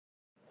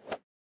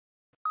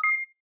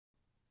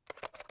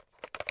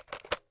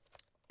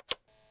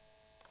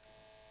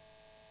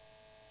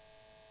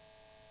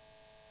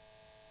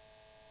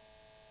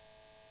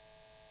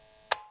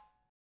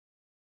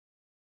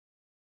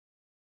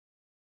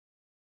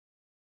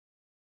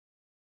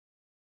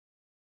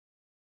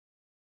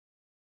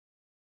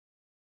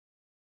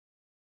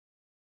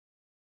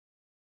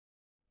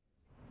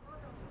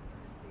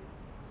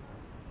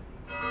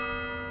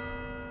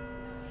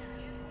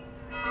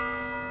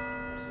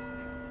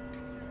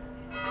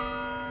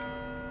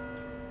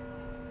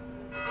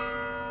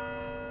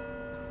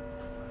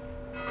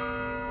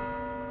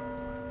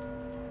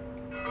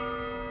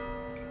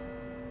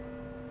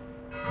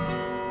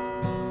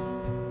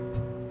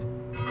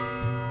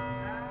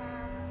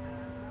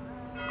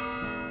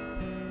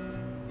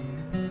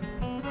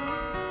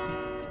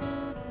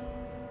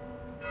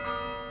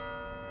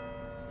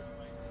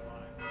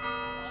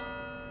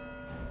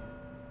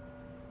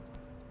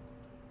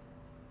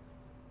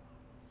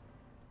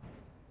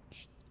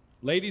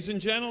Ladies and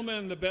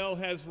gentlemen, the bell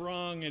has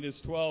rung. It is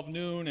 12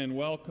 noon, and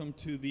welcome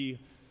to the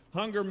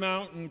Hunger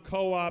Mountain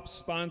Co-op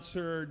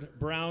sponsored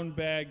Brown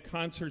Bag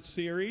Concert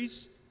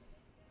Series.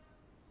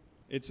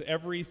 It's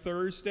every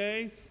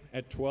Thursday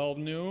at 12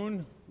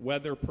 noon,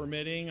 weather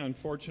permitting.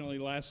 Unfortunately,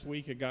 last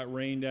week it got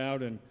rained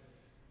out, and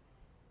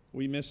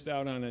we missed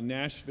out on a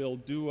Nashville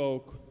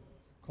duo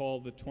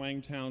called the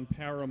Twangtown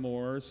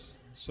Paramours.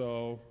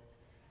 So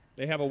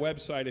they have a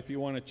website if you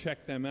want to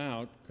check them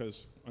out,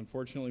 because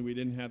unfortunately we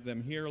didn't have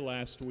them here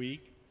last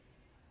week.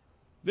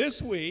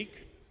 This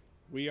week,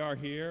 we are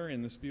here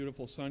in this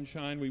beautiful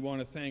sunshine. We want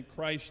to thank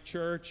Christ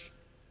Church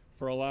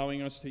for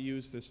allowing us to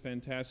use this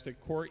fantastic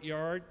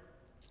courtyard.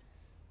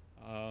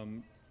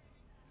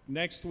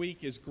 Next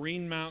week is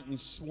Green Mountain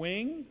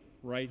Swing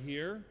right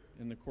here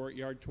in the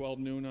courtyard, 12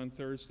 noon on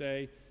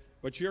Thursday.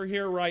 But you're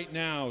here right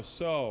now,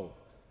 so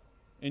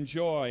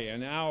enjoy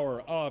an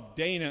hour of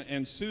Dana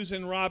and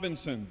Susan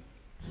Robinson.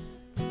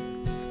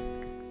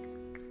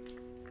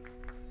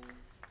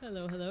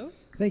 Hello, hello.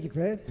 Thank you,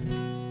 Fred.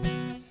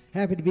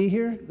 Happy to be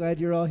here. Glad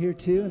you're all here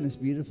too on this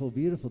beautiful,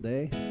 beautiful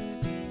day.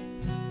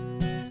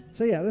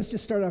 So yeah, let's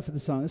just start off with the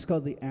song. It's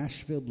called the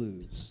Asheville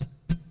Blues.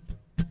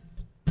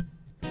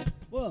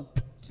 1, 2.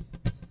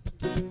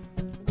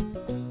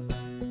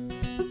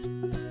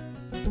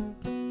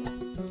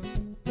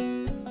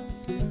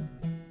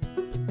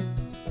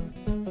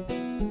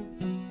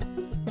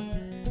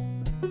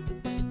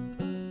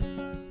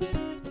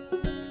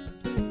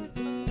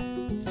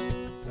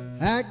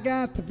 I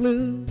got the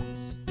blues,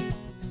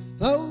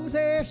 those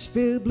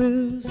Asheville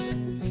blues.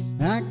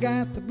 I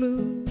got the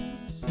blues,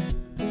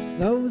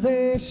 those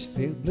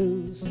Asheville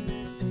blues.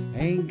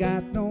 Ain't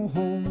got no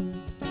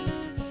home,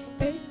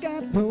 ain't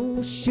got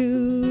no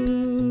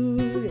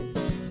shoes.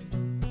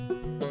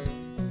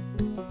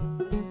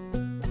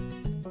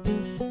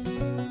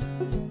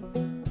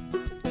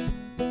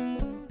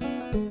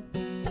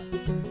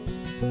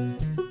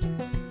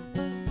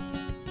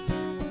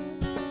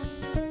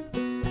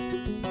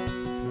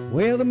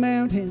 Well, the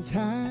mountain's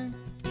high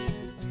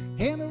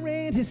and the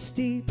rent is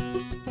steep.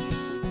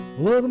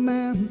 Oh, the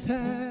mountain's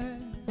high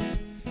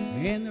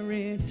and the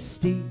rent is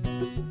steep.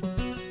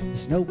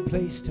 There's no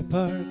place to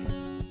park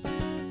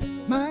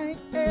my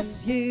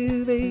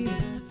SUV.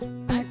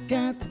 I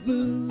got the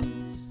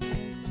blues,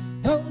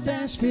 those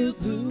Asheville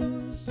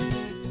blues.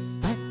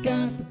 I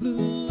got the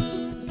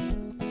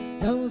blues,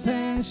 those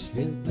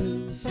Asheville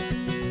blues.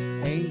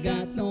 Ain't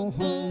got no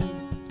home,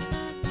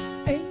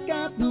 ain't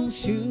got no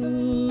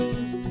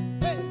shoes.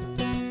 Hey!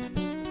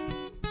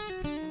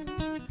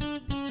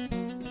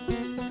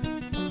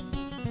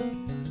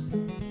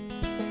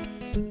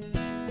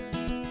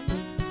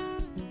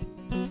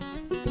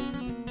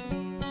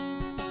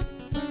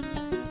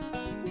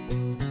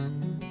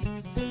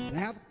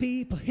 Now the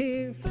people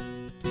here,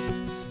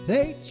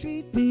 they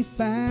treat me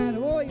fine.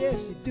 Oh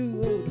yes, they do.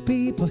 Oh, the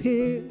people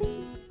here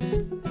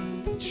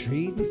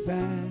treat me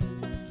fine.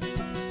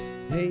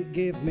 They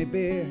give me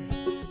beer,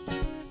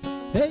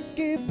 they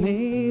give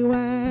me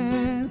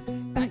wine.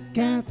 I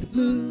got the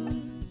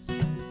blues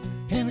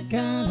and I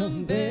got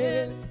them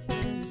bad.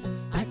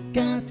 I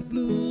got the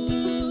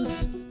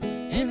blues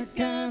and I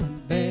got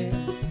them bad.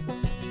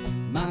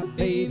 My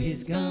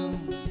baby's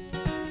gone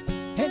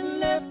and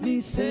left me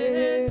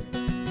sad.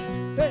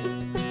 Hey.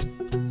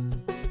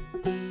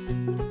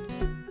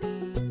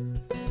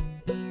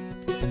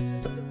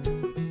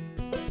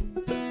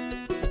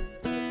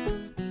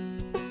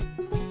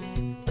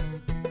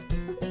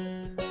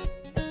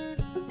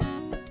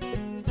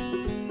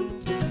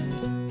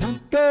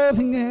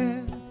 Going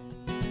out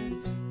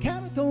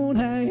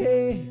California,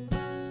 hey.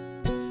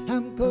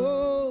 I'm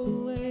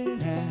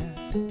going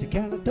out to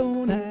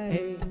California,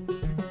 hey.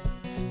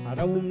 I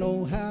don't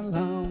know how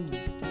long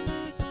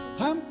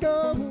I'm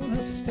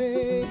gonna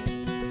stay.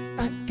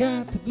 I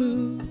got the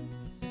blues,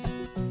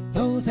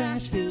 those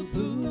Asheville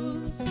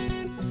blues.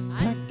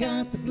 I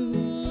got the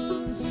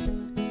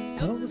blues,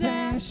 those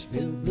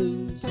Asheville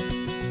blues.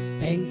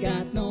 Ain't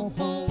got no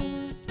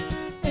home,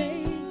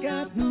 ain't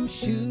got no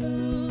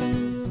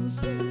shoes.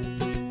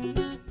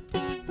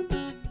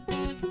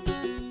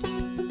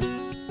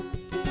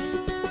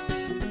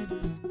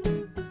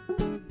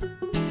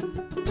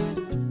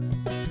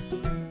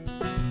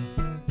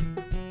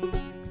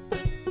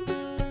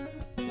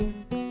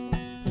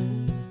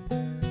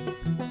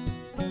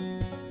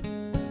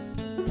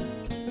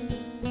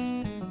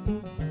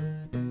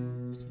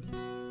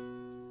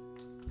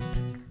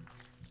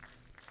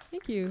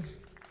 Thank you.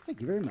 Thank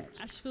you very much.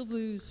 Asheville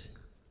Blues.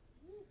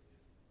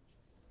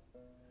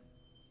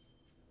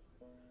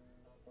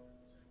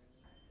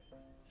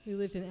 We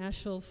lived in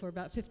Asheville for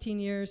about 15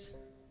 years.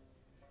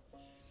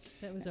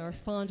 That was our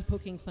fond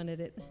poking fun at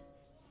it.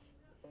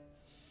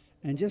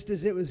 And just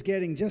as it was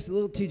getting just a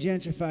little too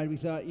gentrified, we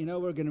thought, you know,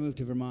 we're going to move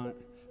to Vermont,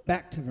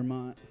 back to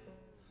Vermont,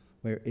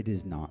 where it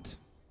is not.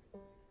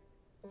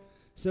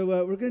 So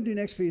we're going to do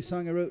next for you a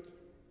song I wrote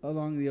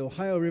along the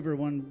Ohio River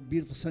one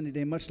beautiful Sunday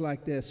day, much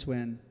like this,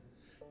 when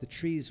the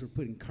trees were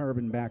putting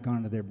carbon back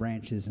onto their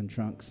branches and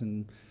trunks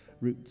and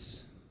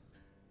roots.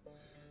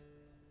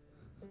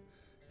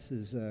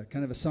 This is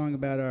kind of a song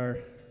about our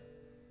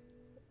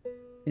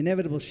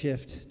inevitable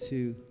shift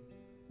to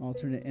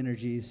alternate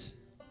energies.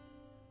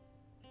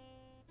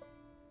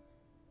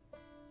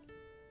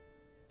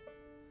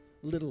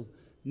 A little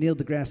Neil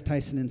deGrasse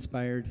Tyson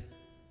inspired.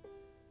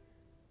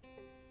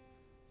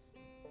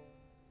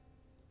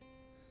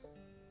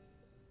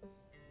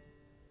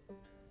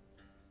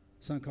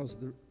 The song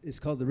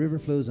is called The River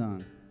Flows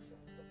On.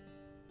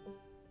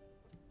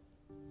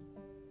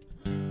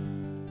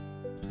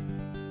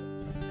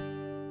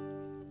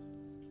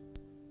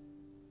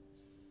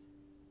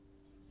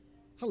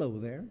 Hello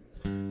there.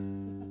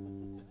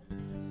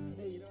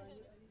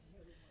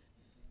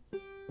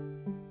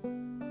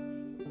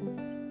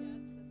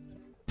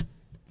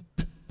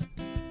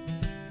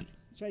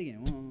 Try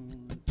again.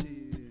 1, 2.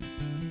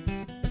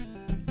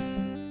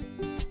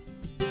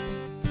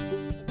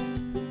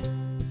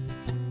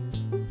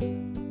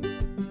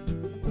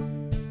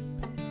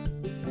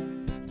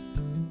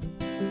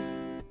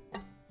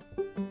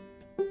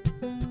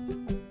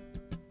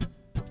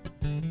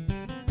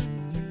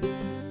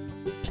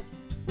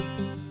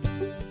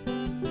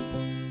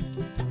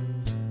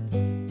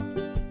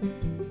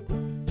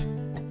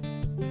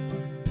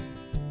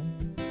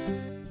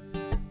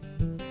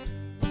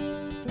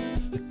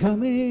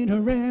 Coming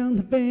around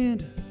the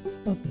bend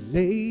of the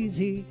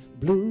lazy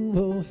blue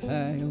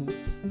Ohio,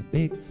 a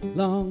big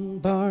long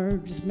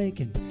barge is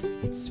making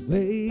its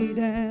way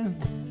down.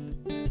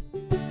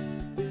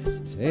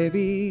 It's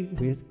heavy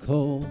with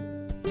coal,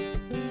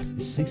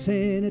 it sinks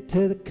in it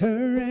to the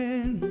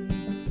current.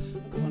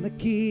 Gonna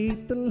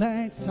keep the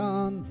lights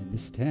on in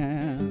this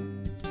town.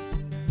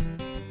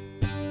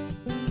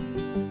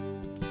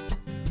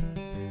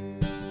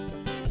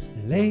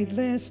 Late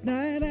last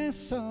night I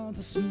saw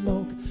the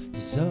smoke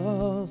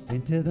dissolve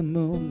into the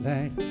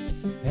moonlight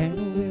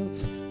and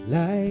wilt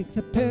like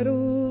the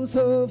petals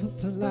of a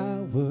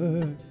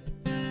flower.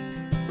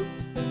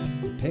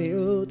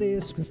 Pale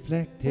disc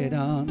reflected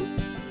on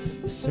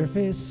the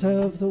surface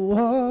of the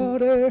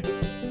water,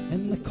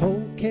 and the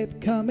cold kept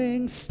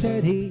coming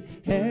steady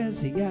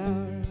as the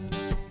hour.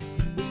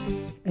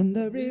 And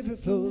the river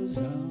flows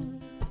on,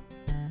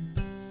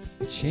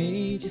 a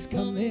change is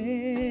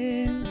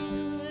coming.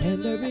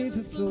 And the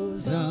river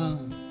flows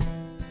on,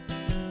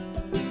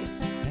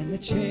 and the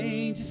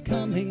change is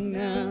coming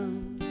now.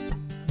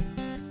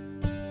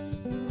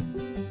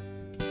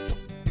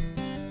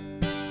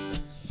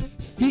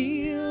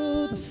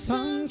 Feel the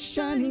sun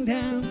shining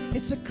down,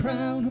 it's a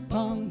crown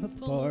upon the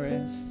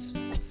forest,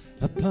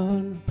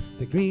 upon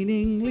the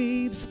greening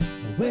leaves.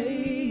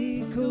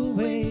 Awake,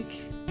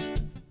 awake.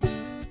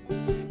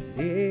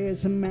 It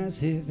is a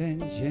massive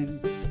engine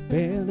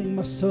building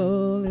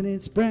muscle in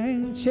its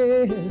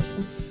branches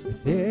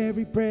with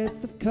every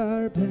breath of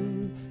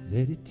carbon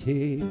that it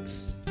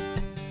takes.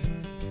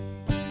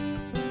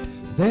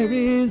 There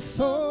is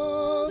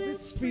all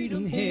this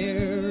freedom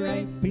here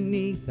right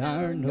beneath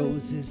our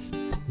noses,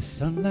 the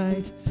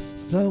sunlight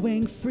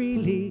flowing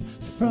freely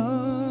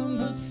from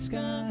the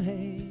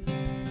sky.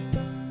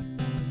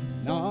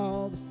 And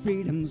all the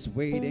freedom's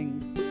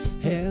waiting,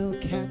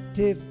 held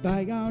captive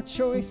by our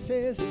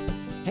choices.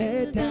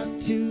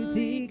 Adapt to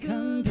the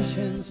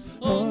conditions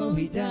or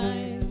we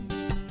die.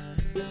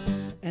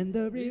 And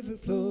the river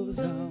flows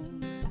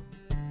on,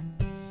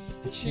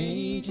 a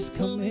change is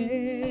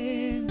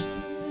coming.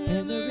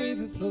 And the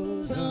river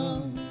flows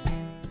on,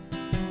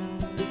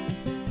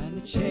 and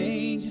the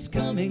change is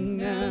coming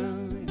now.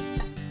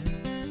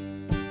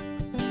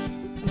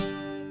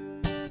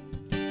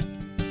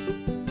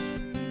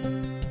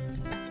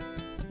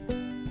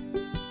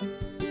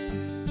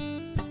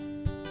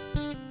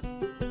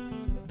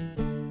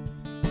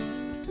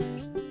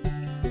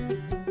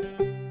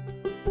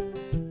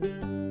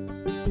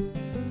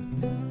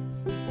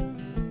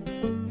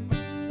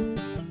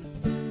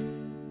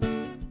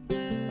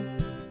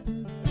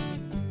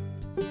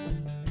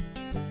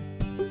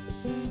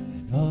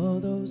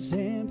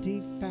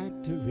 Empty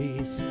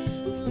factories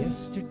of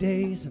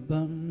yesterday's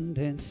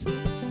abundance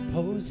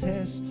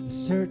possess a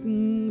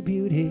certain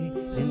beauty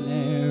in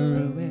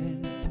their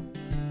ruin.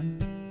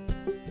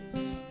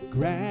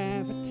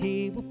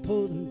 Gravity will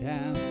pull them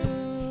down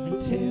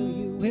until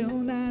you will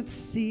not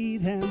see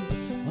them,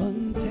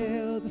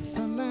 until the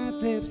sunlight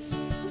lifts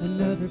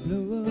another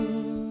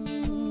bloom.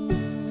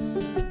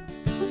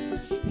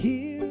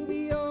 Here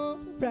we are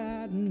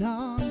riding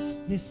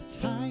on this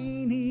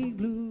tiny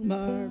blue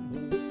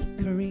marble,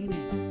 careening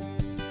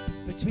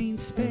between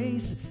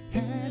space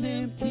and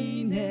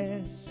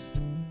emptiness.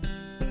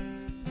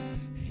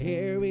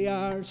 Here we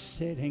are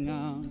sitting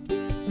on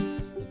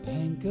the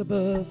bank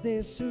above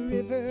this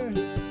river,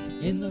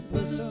 in the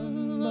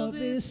bosom of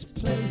this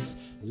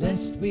place,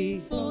 lest we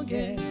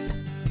forget.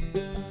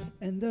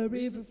 And the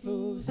river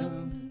flows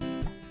on,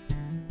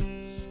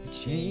 a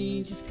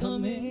change is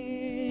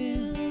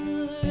coming.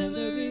 And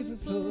the river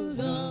flows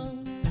on,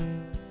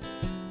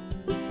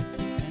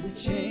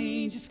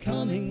 change is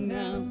coming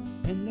now.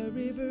 And the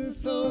river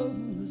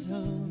flows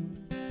on,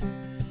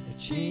 a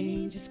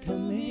change is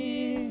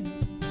coming.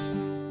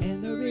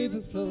 And the river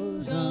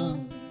flows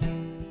on,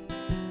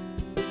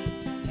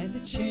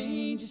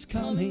 change is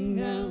coming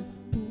now.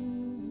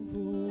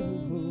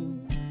 Ooh.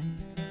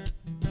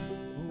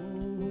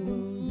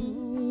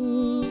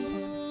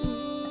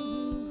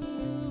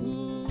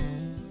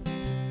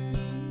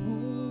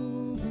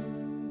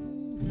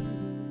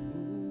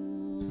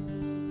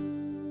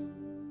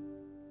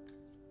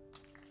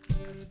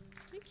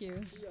 Thank you.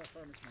 The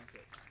farmer's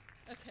market.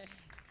 Okay.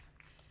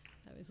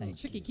 That was a little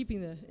tricky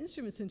keeping the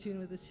instruments in tune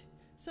with this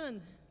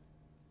sun.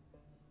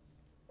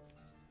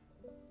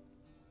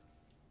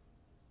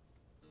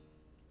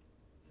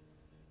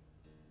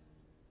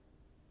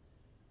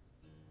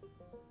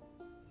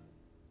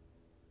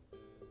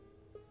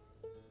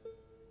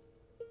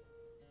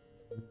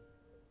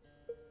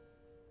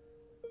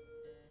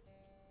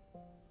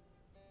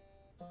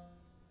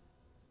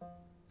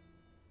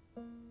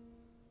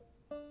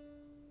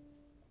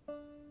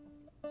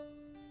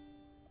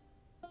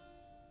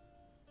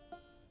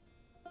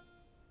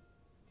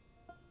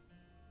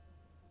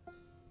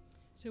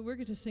 So we're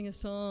going to sing a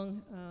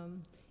song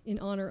in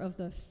honor of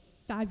the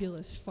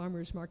fabulous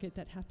farmers market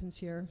that happens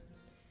here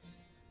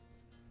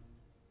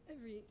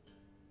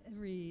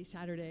every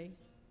Saturday.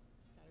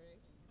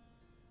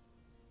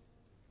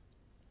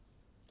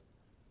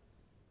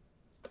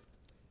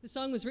 The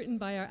song was written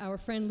by our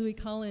friend Louis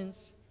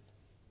Collins,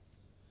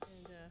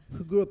 and,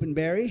 Who grew up in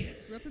Barrie?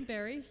 grew up in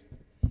Barrie.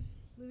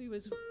 Louis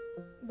was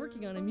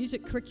working on a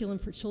music curriculum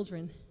for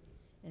children,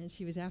 and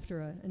she was after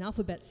an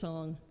alphabet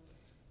song,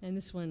 and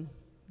this one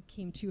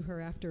came to her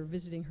after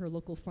visiting her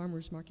local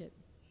farmers market.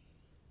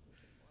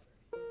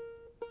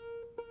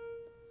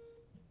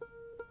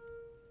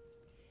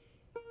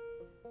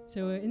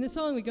 So in the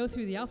song, we go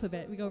through the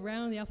alphabet. We go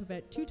around the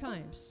alphabet 2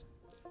 times.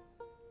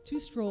 2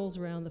 strolls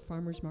around the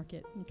farmers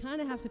market. You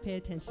kind of have to pay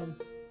attention.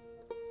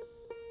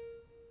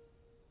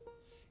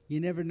 You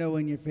never know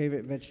when your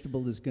favorite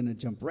vegetable is going to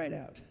jump right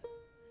out.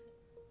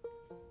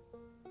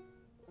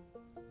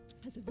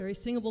 Has a very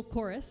singable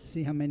chorus.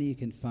 See how many you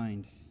can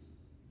find.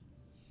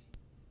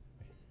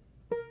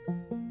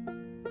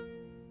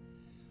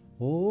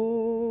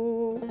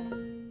 Oh,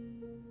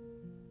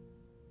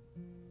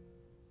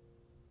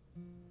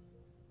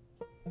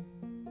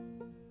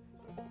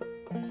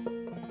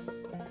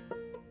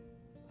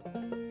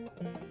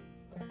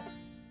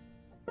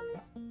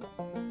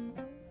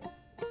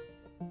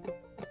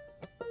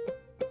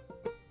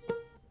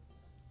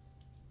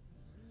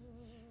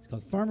 it's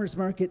called Farmers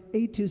Market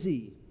A to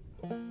Z.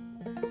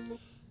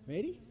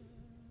 Ready?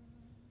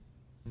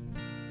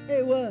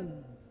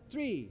 A1,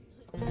 3.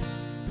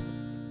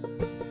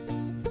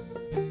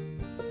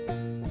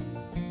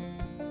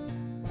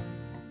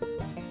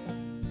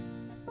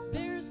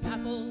 There's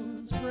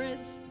apples,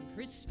 breads, and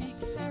crispy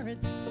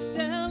carrots,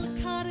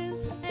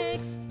 delicatas,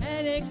 eggs,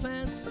 and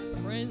eggplants,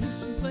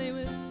 friends to play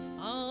with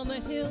on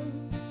the hill,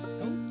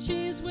 goat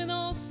cheese with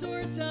all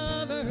sorts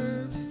of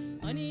herbs,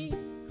 honey,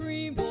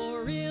 cream,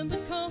 or in the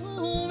comb,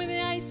 and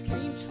the ice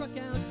cream truck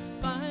out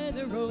by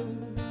the road,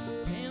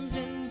 jams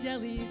and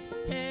jellies,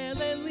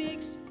 Kelly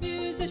leaks,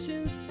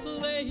 musicians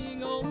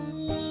playing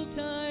old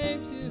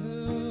time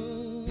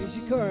tunes. Here's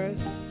your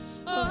chorus.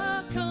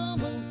 Oh, come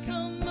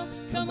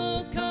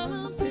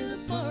to the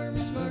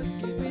farmer's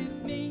market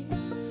with me.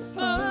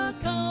 Oh,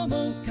 come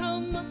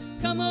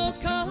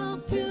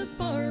to the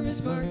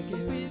farmer's market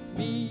with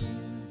me.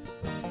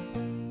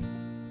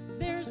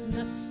 There's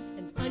nuts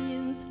and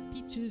onions,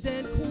 peaches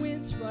and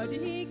quince,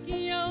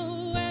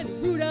 radicchio and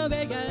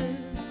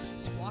rutabagas,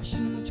 squash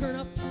and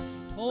turnips,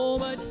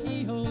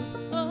 tomatillos,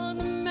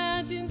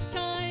 unimagined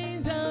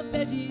kinds of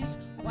veggies,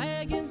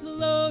 wagons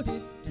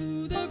loaded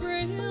to the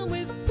brim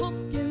with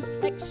pumpkins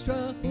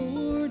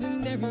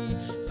extraordinary,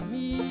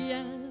 yummy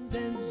yams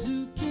and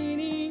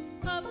zucchini,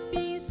 a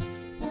feast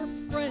for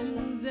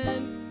friends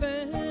and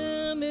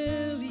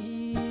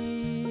family.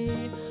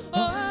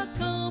 Oh,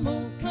 come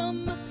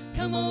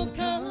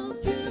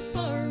to the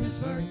farmer's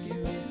market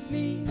with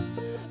me.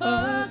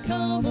 Oh,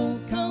 come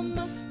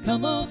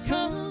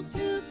to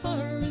the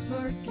farmer's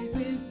market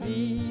with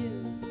me.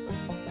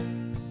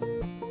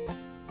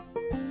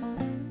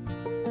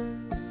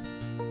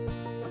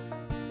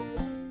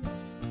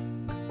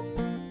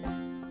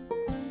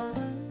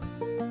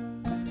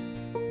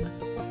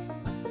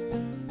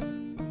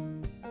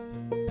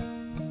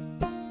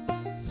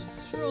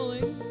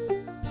 Strolling.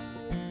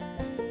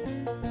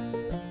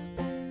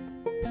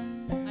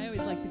 I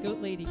always like the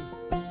goat lady.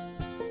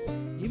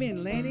 You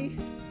mean Laney?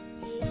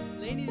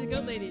 Lady the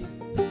goat lady.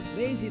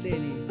 Lazy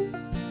lady.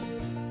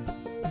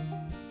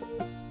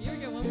 Here we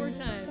go, one more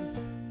time.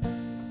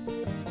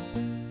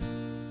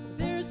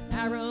 There's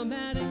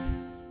aromatic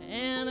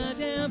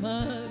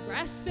anadama,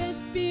 grass-fed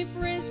beef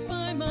raised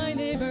by my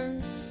neighbor,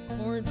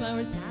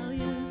 cornflowers,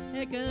 dahlias,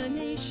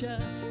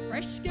 echinacea,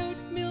 fresh goat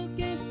milk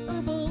and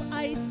herbal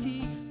iced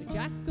tea, the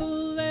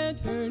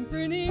jack-o'-lantern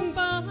grinning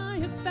by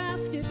a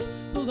basket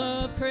full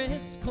of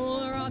crisp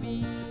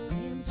kohlrabi,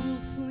 lamb's wool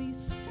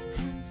fleece,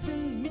 hats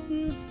and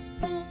mittens,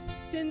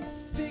 soft and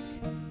thick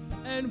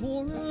and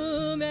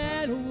warm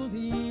and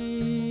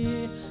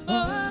woolly.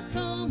 Oh,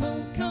 come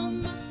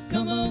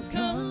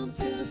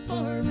to the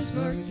farmer's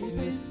market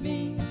with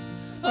me.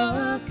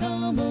 Oh,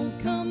 come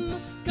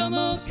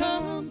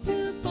to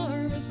the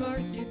farmer's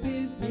market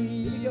with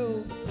me. Here we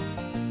go.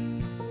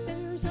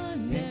 There's a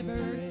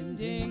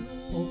never-ending,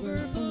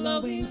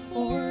 overflowing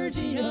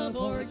orgy of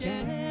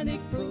organic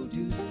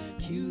produce.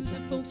 Queues of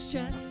folks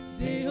chat,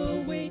 they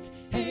await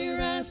a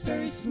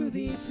raspberry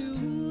smoothie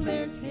to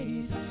their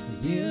taste.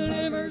 The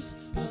universe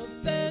of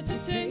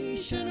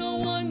vegetation, a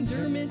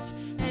wonderment,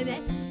 an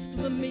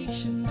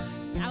exclamation.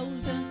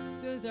 Yowza,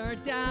 those are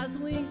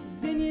dazzling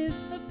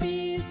zinnias, a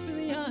feast for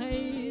the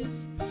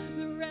eyes.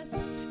 The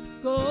rest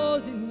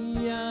goes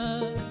in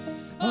ya.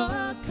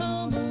 Oh,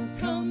 come to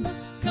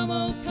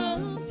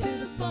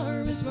the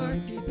farmer's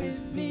market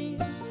with me.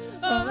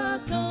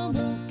 Oh, come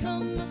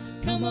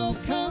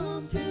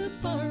to the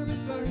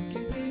farmer's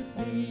market with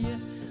me.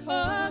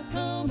 Oh,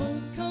 come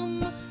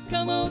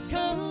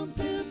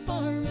to the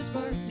farmer's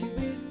market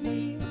with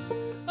me.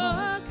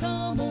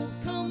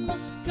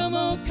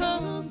 Oh,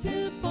 come to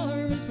the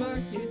farmer's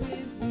market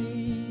with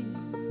me.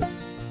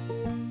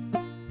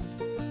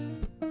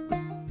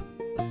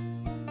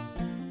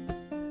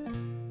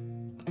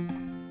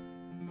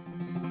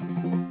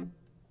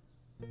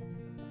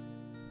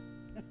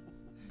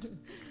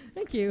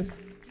 Thank you. Keep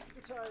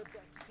the guitar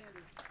back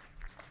standing.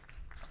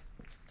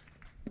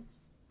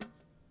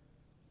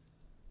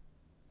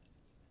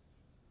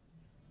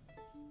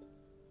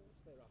 Let's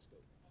play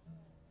Roscoe.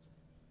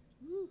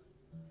 Woo.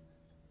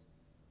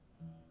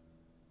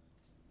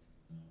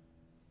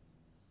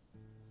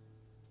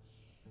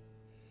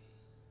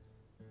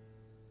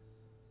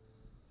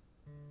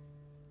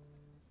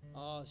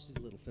 Oh, it's just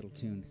a little fiddle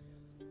tune.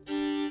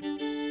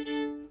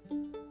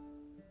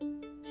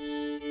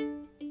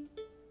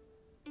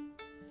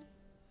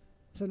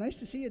 So nice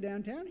to see you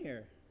downtown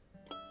here.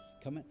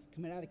 Coming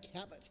out of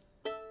Cabot.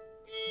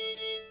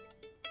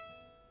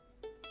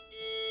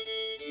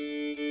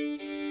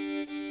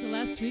 So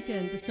last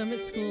weekend, the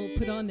Summit School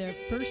put on their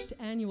first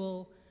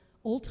annual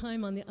Old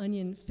Time on the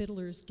Onion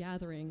Fiddlers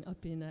Gathering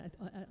up in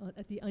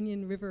at the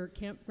Onion River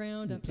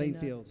Campground up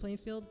Plainfield. in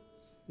Plainfield.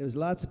 There was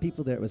lots of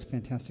people there. It was a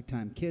fantastic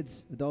time.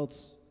 Kids,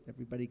 adults,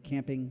 everybody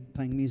camping,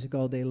 playing music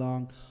all day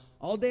long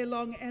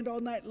and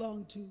all night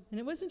long too. And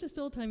it wasn't just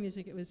old time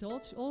music; it was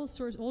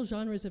all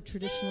genres of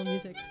traditional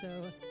music. So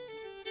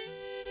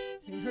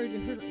you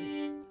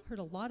heard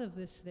a lot of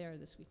this there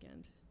this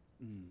weekend.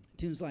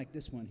 Tunes like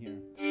this one here.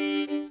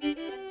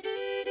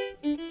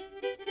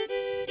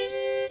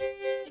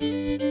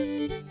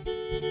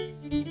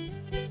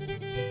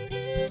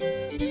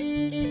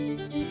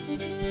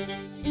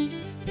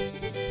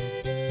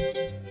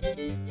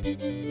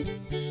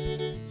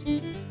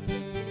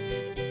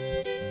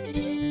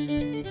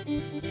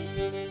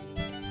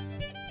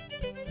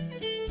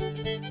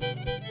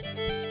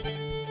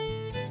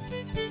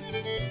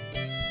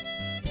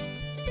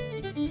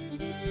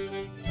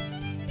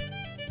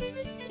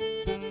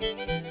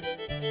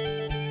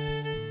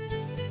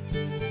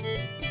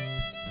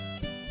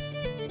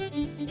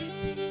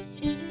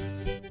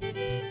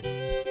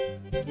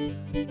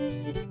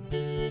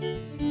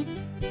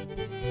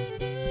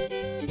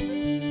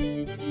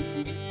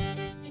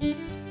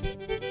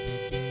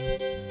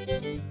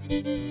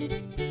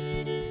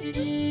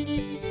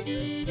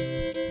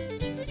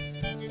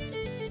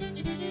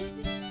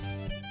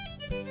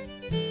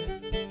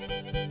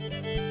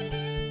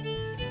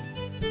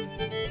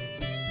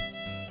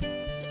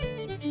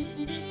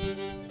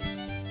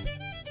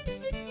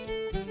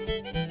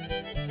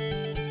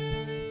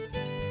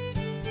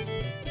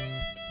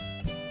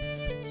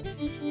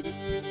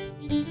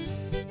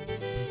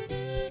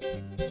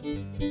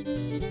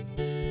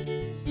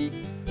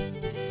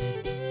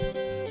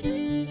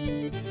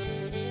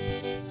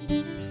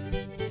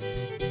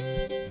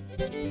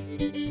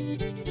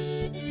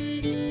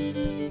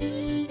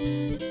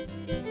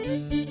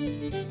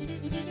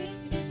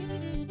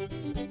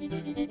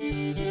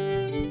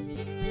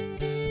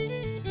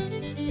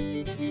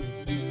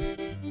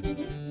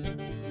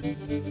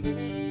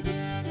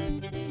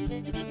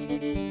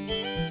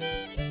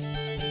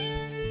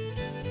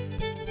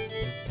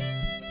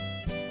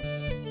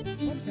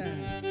 One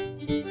time.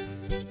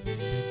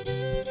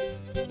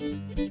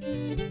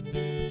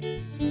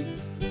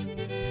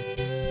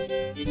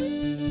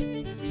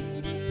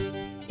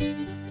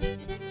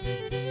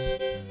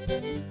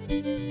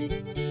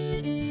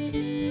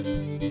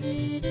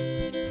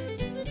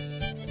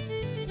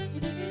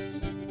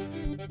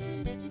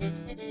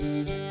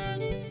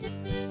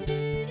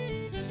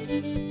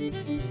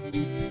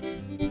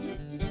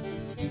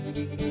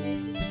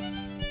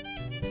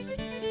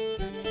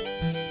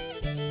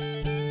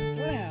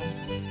 Wow.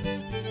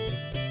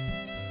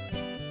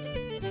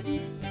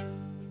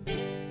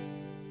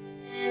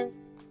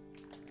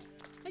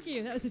 Thank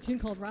you. That was a tune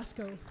called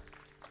Roscoe.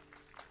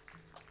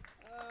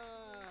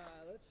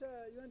 Let's.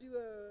 You want to do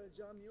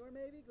John Muir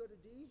maybe? Go to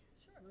D.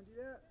 Sure. You want to do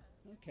that?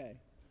 Okay.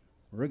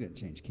 We're gonna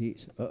change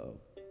keys. Uh-oh.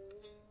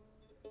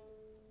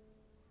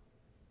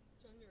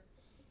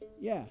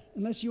 Yeah,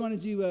 unless you want to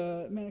do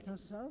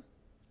Manicasasaro?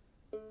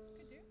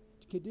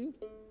 Could do.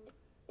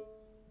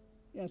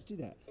 Yeah, let's do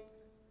that.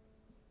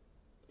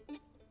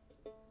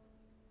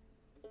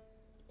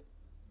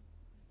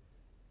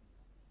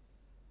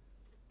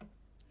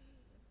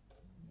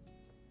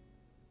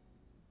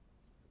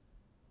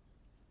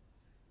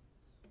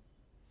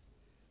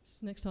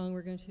 This next song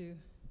we're going to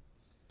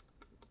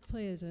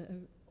play is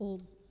an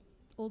old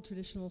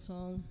traditional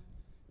song.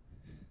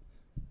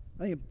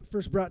 I think it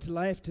first brought to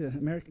life to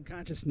American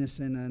consciousness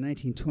in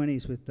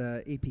 1920s with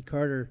A.P.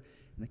 Carter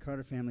and the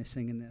Carter family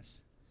singing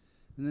this.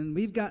 And then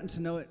we've gotten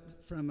to know it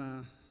from,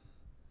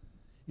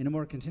 in a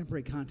more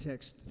contemporary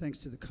context, thanks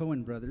to the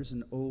Coen brothers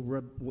and Oh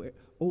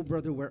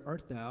Brother, Where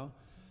Art Thou?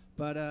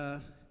 But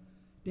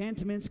Dan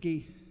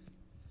Tyminski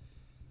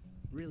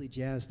really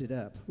jazzed it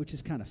up, which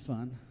is kind of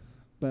fun.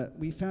 But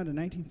we found a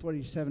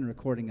 1947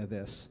 recording of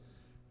this,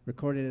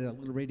 recorded at a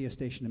little radio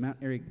station in Mount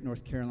Airy,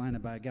 North Carolina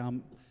by a gal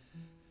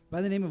by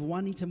the name of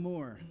Juanita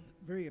Moore.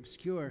 Very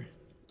obscure,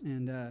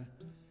 and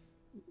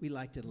we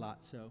liked it a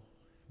lot, so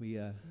we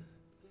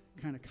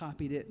kind of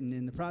copied it, and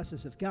in the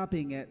process of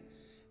copying it,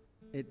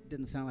 it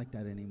didn't sound like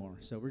that anymore.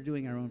 So we're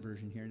doing our own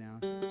version here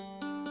now.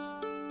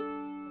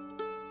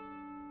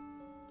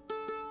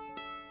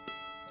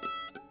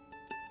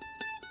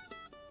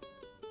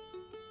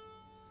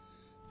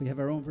 We have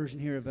our own version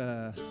here of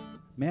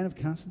Man of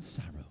Constant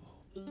Sorrow.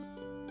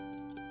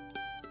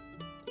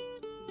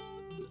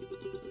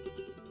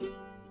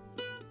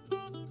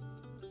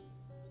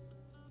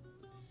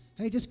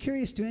 Hey, just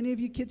curious, do any of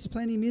you kids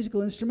play any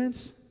musical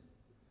instruments?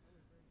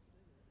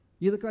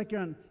 You look like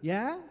you're on,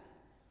 yeah?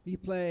 You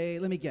play,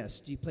 let me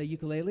guess, do you play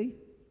ukulele?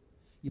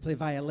 You play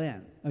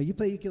violin. Oh, you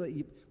play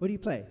ukulele. What do you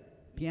play?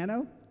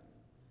 Piano?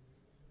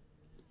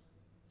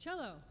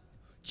 Cello.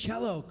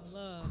 Cello.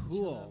 Love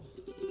cool. cello.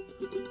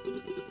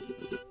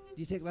 Do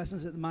you take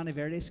lessons at the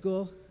Montpelier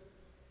school?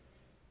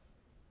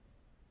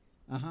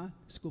 Uh-huh.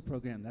 School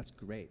program. That's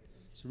great.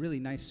 It's really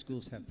nice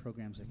schools have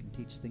programs that can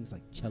teach things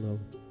like cello.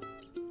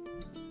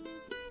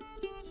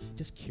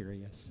 Just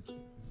curious.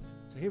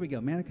 So here we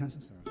go. Man of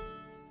Constant Sorrow.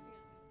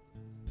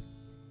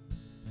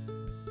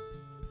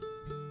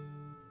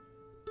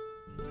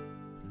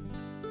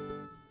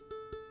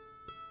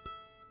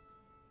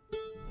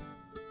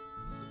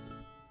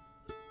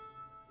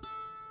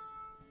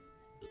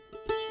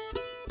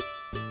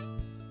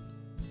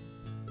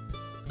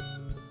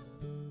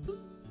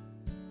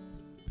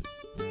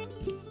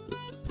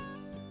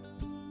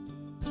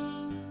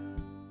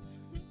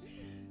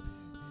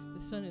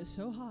 The sun is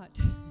so hot.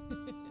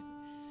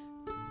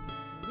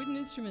 Wooden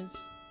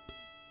instruments.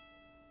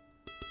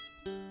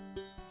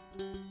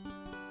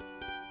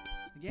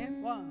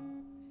 Again,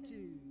 1, 2,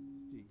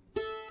 3.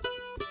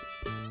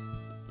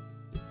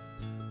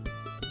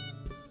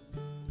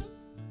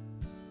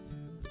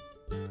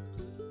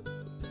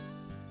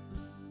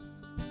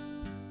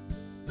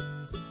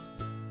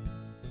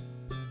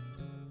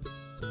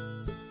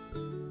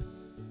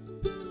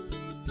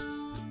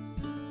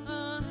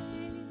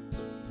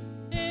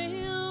 I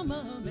am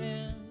a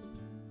man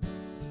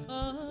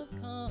of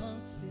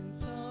constant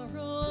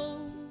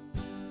sorrow.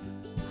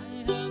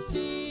 I have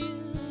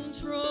seen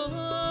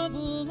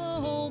trouble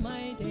all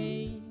my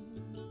days.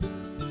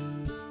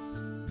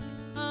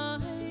 I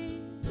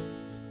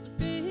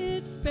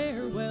bid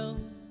farewell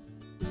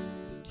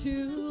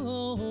to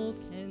old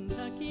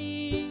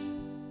Kentucky,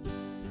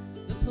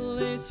 the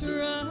place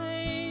where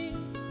I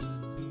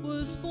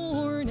was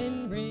born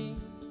and raised.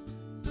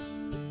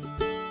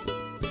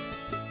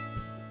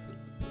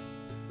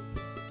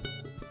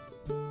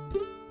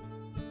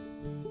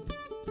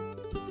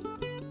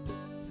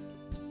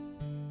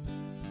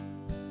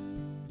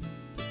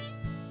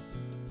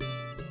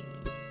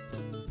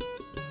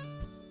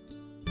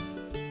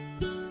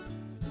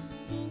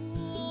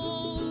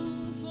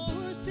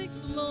 For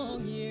 6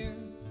 long years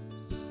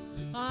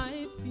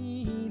I've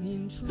been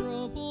in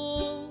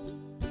trouble.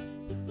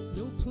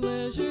 No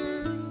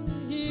pleasure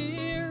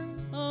here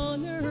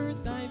on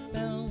earth I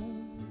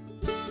found.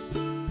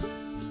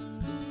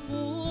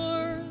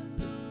 For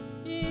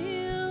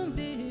in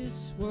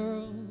this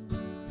world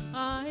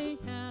I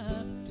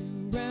have to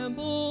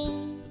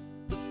ramble.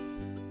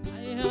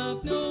 I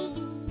have no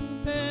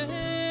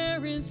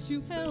parents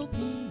to help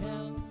me now.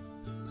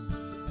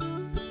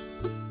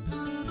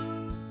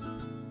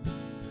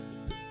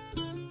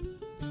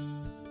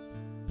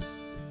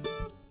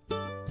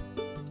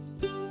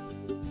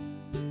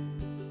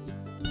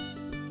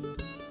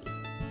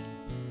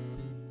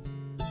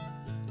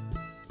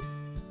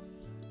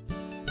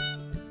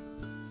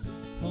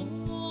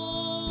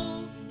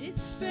 Oh,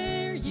 it's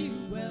fare you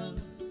well,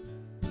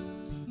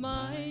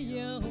 my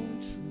own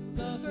true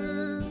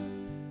lover.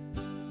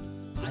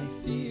 I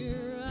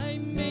fear I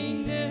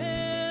may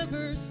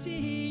never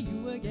see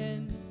you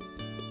again,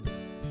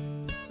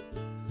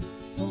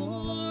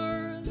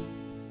 for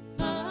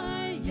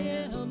I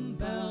am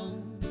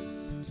bound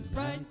to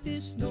ride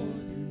this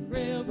northern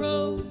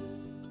railroad.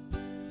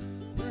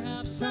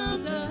 Perhaps I'll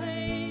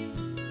die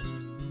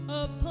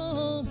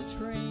upon the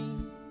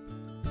train.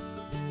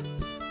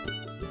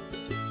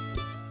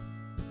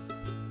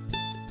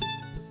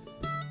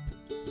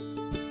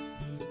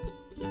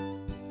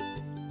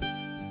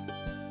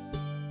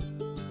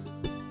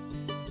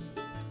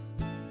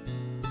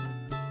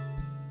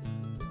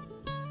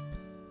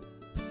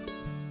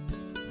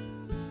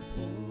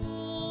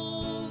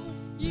 Oh,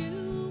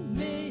 you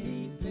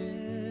may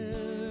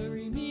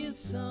bury me in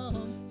some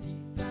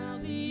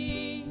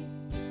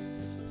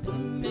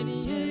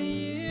many a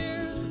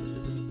year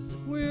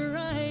where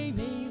I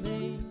may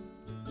lay,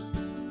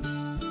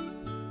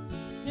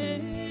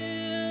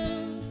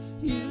 and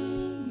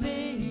you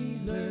may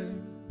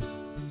learn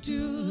to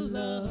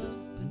love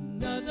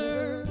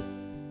another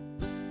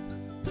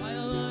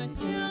while I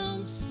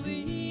am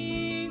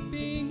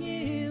sleeping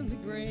in the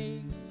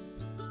grave.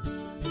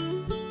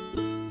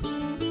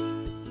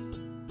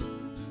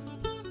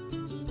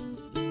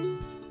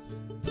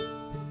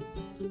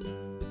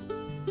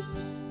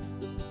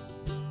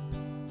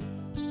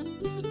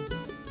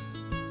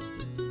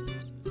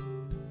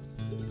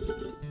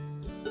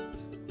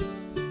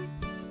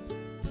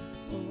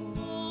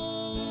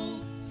 Oh,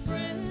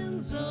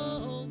 friends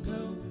all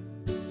know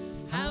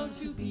how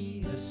to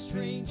be a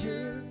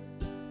stranger.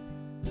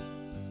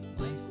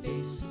 My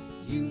face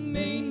you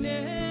may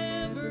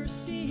never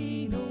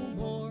see no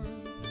more,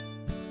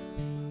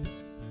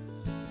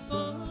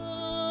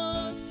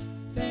 but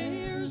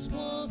there's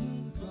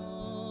one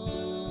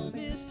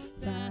promise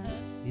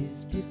that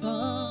is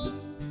given,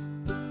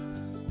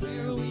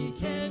 where we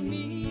can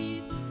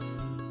meet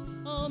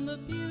on the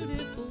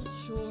beautiful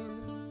shore.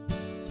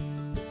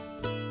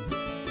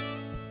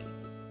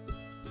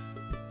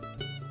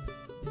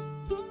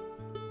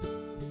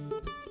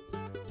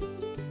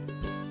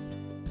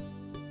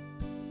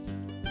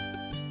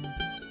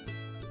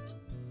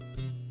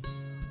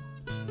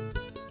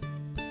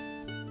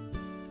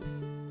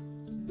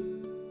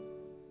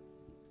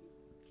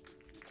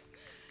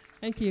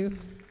 Thank you.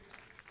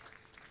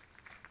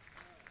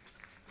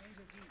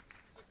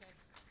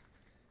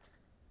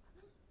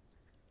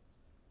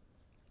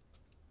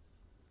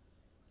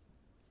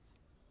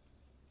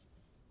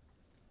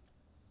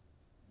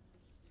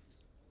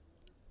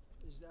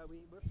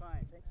 We're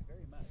fine. Thank you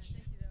very much.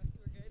 Thank you, though.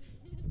 We're good.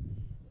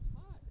 It's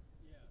hot.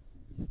 Yeah.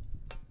 You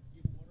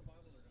have a water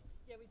bottle or no?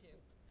 Yeah, we do.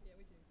 Yeah,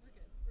 we do. We're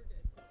good. We're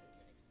good.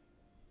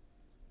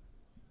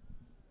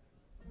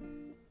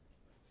 Thanks.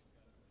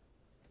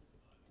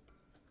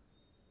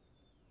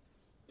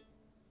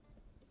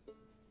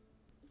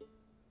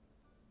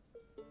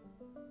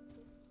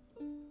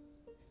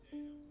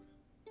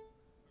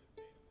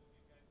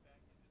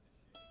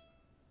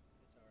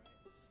 It's all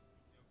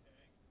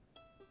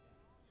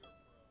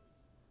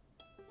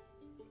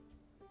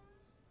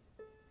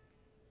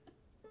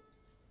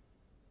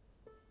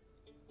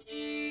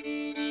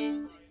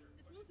right.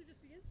 It's mostly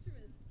just the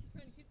instruments,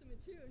 trying to keep them in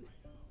tune.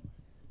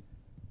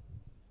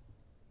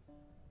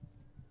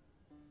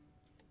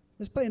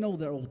 Let's play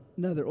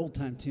another old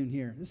time tune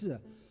here. This is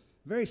a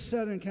very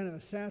southern, kind of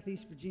a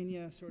Southeast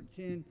Virginia sort of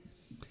tune.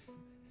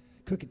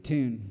 Crooked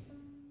tune.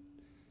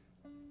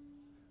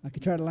 I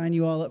could try to line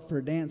you all up for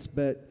a dance,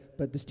 but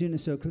this tune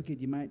is so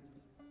crooked you might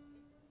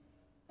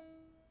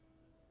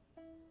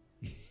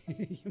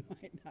you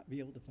might not be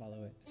able to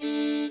follow it.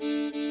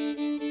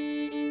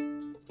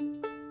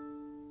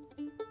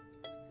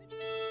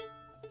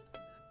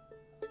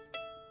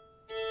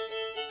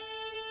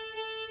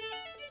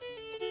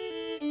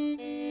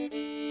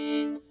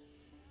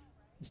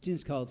 This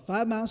tune's called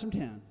 5 Miles from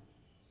Town.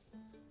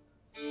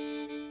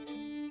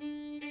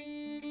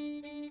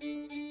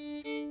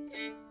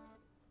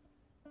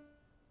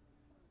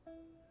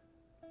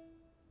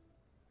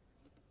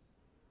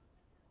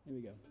 Here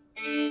we go.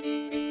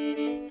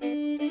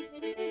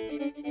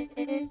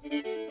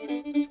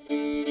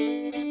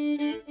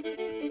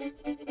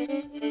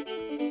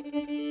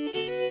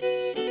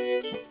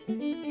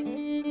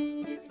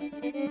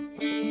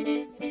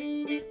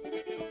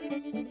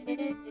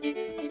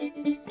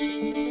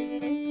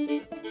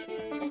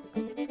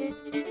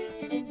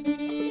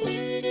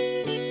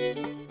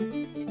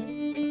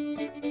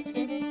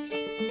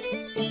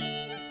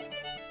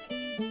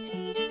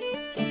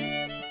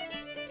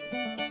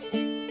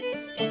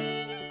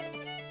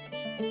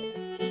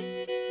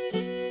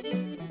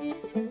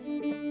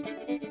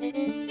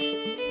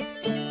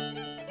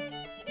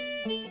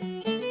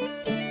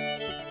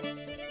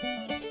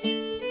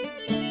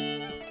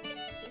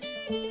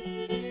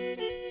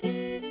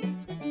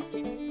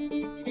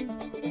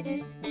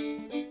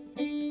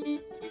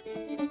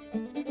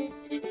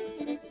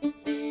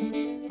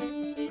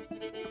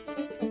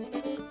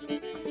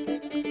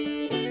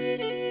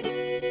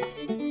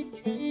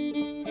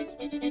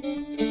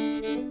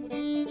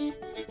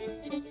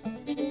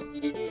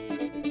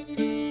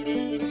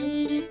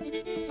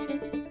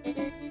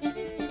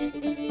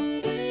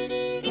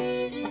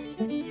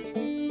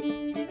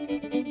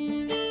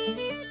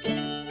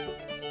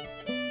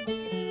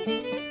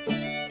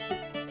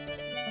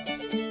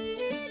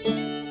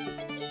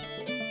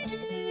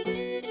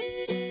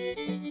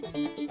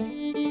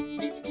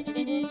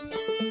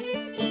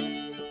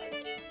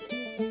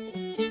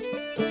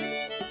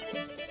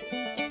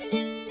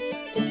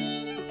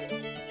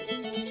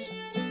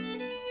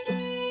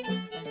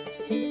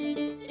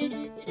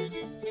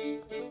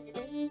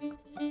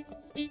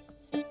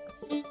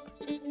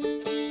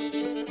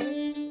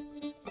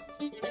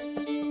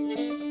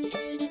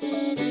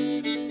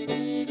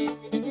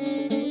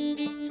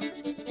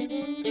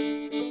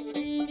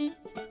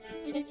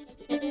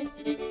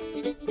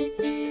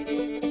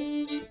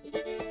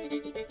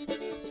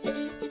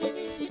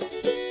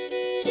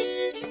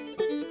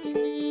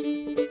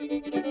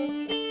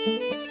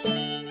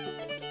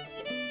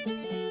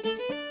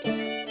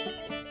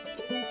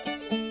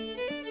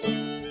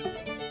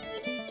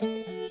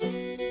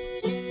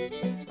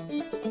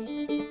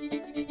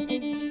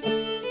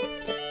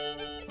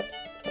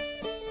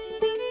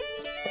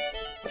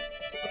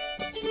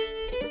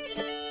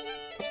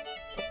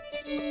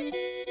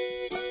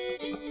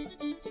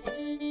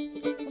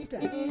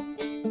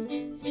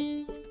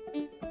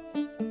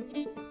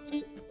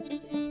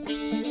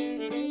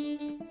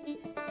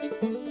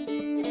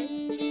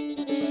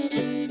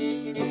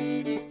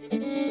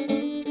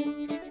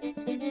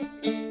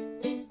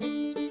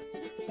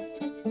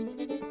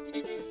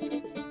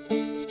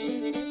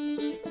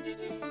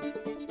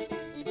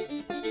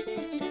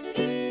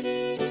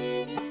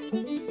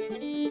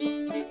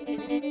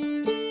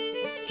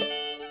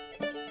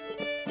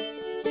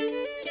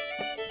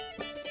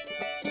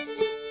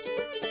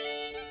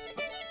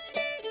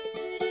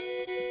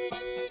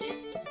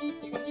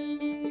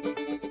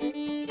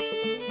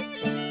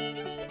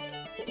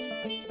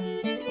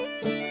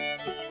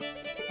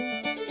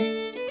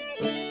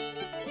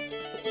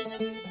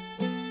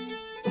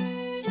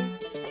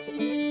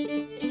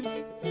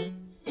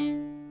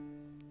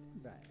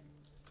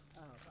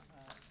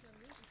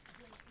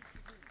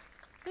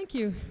 Thank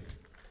you.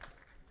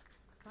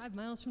 5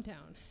 miles from town.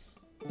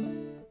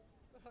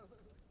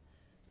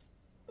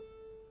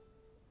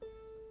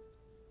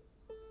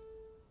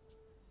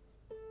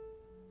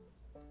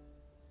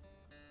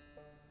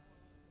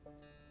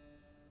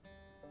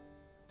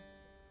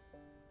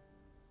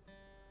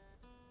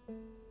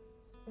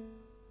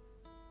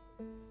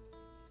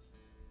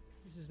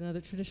 This is another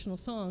traditional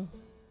song.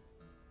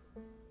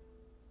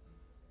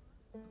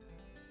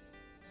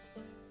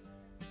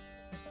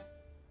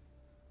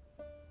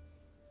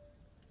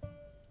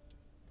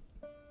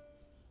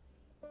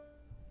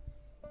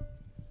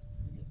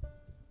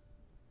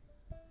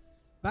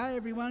 Bye,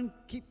 everyone.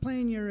 Keep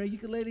playing your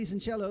ukuleles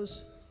and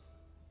cellos.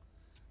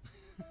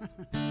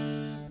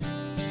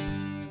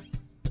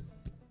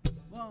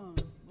 One,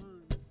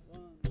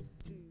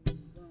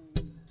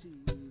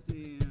 two,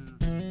 three.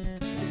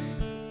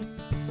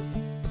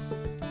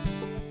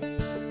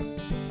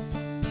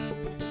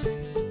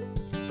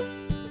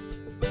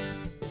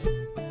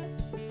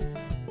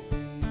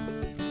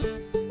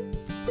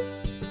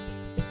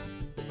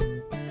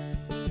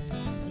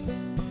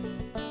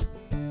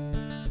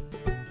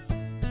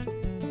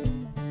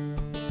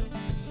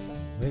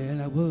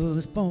 Well, I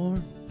was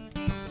born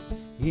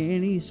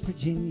in East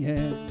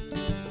Virginia,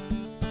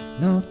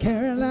 North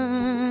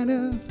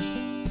Carolina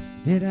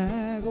did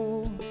I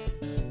go.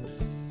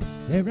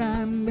 There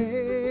I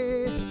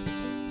met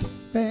a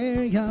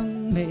fair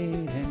young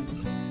maiden,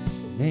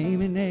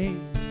 name and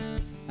name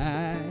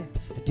I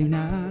do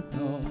not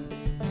know.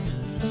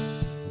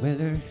 Well,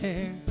 her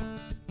hair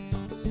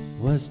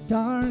was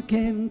dark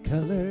in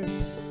color,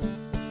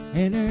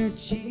 and her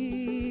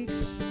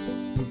cheeks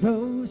were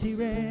rosy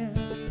red.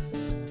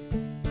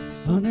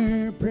 On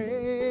her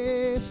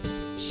breast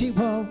she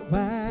wore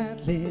white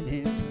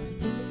linen,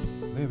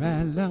 where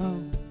I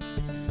long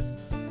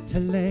to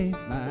lay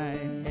my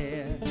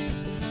head.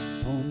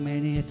 Oh,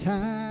 many a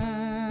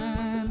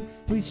time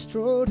we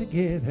strolled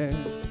together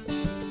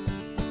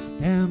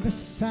down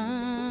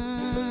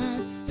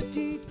beside the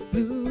deep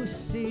blue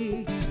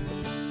sea.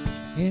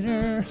 In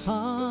her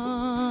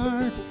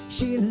heart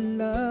she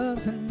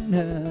loves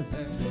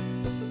another.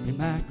 In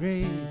my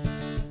grave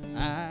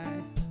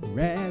I'd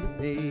rather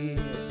be.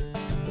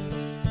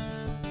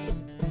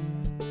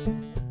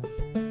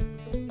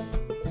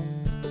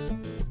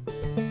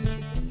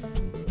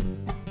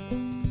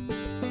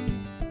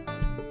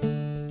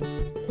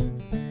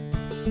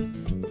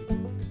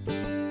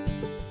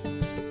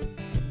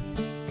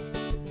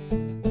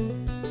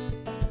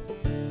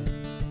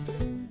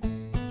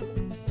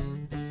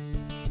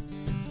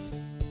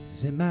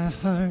 In my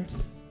heart,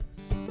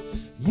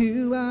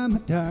 you are my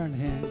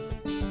darling,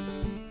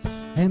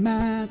 and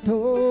my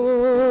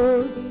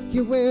door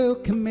you're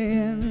welcome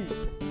in.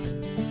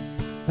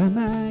 By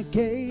my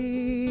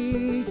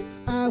gate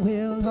I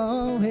will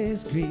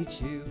always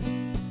greet you.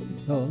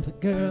 Oh, the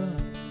girl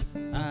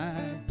I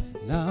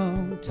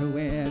long to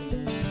win.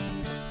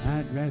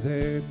 I'd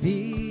rather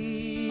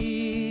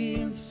be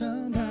in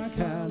some dark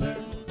color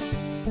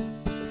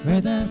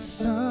where the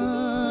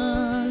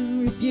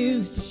sun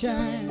refused to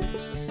shine,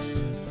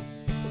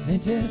 than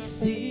to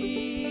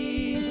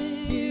see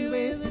you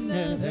with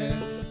another,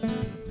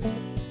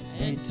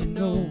 and to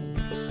know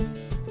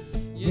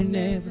you'll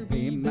never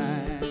be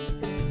mine.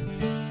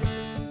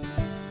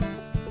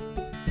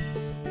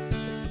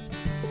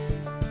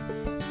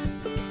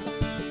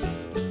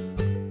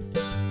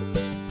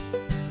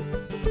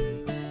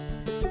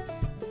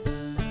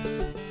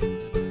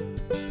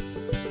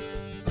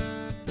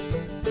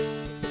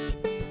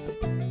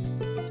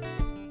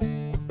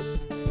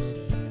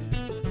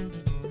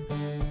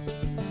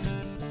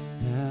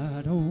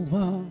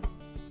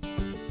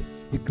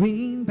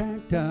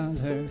 Greenback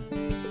dollar,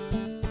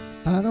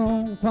 I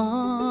don't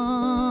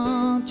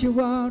want your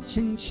watch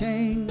and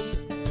chain.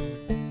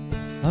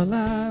 All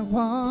I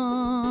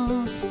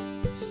want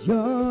is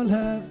your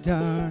love,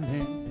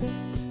 darling.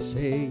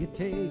 Say you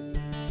take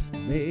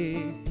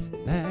me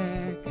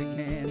back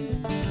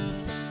again.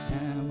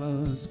 I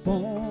was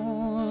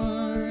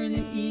born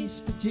in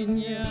East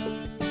Virginia,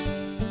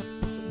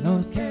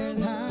 North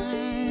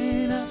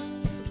Carolina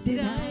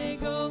did I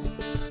go.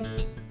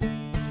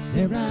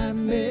 There I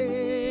met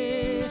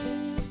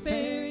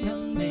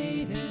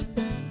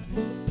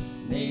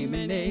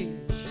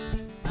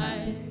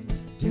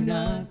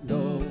not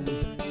know.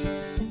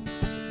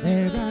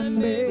 There I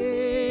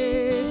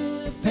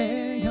met a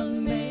fair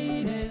young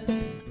maiden,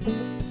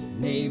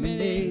 name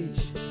and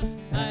age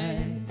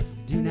I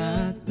do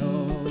not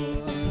know.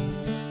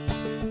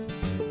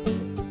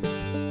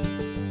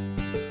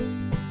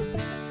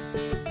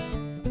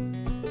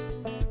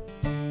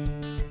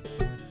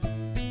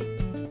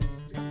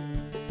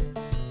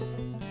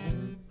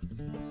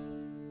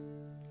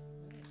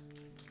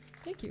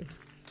 Thank you.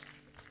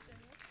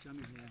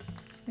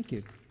 Thank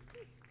you.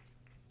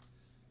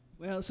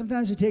 Well,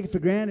 sometimes we take it for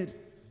granted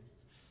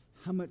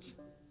how much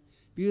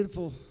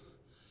beautiful,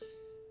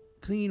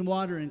 clean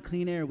water and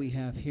clean air we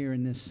have here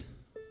in this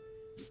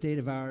state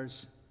of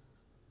ours.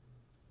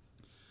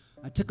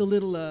 I took a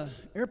little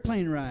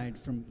airplane ride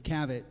from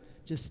Cabot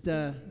just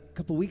a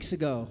couple weeks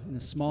ago in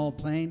a small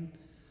plane.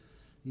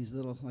 These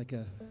little, like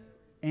a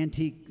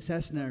antique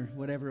Cessna or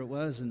whatever it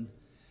was, and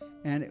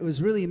it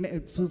was really,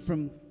 it flew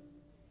from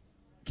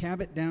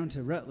Cabot down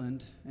to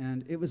Rutland,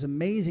 and it was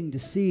amazing to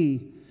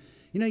see.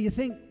 You know, you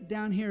think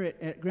down here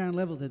at ground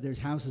level that there's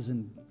houses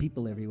and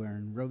people everywhere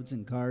and roads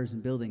and cars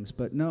and buildings,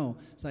 but no,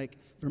 it's like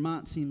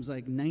Vermont seems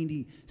like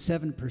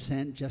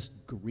 97%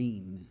 just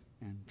green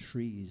and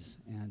trees,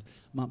 and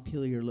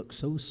Montpelier looks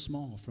so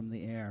small from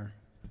the air.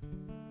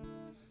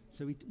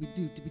 So we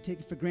take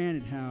it for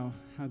granted how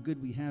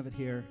good we have it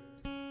here.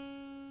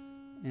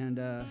 And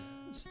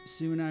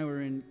Sue and I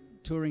were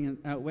touring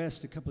out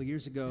west a couple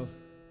years ago,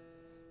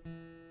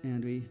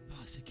 and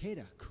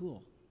cicada,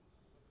 cool.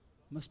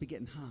 Must be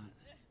getting hot.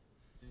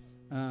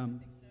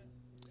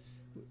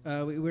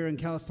 We were in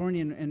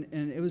California,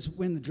 and it was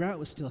when the drought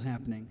was still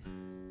happening.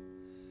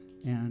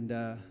 And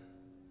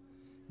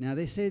now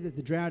they say that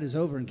the drought is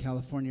over in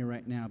California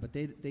right now, but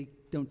they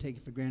don't take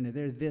it for granted.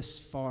 They're this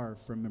far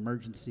from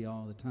emergency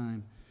all the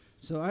time.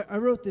 So I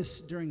wrote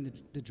this during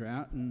the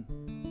drought, and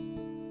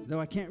though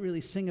I can't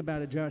really sing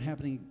about a drought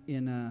happening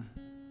in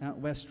out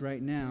west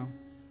right now,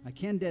 I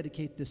can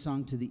dedicate this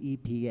song to the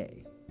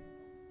EPA,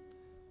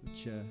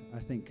 which I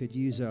think could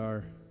use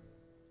our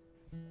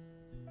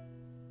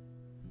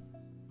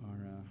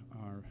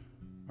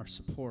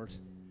support.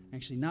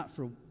 Actually, not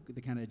for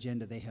the kind of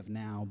agenda they have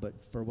now,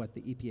 but for what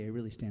the EPA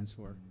really stands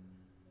for.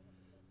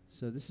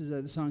 So this is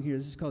the song here.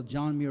 This is called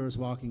John Muir's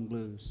Walking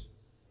Blues.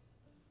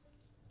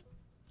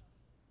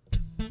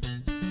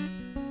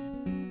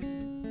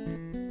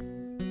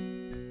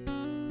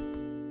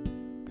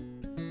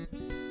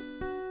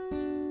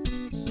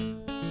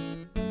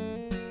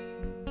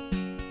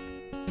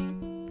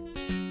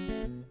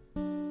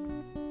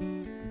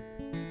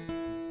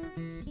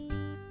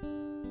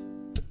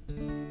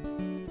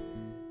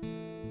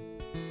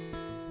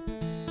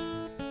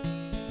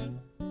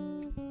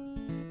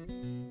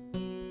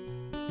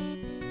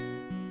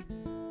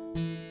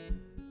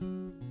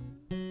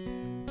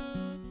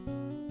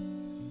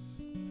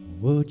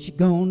 What you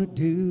gonna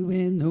do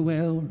when the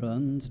well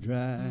runs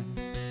dry?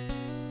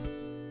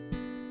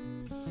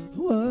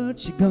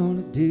 What you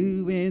gonna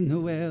do when the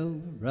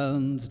well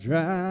runs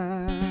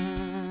dry?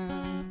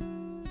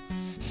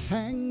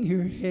 Hang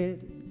your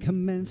head and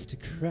commence to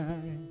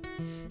cry.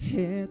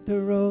 Hit the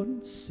road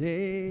and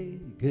say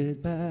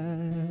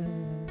goodbye.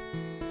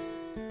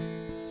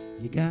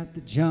 You got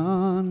the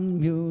John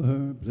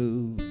Muir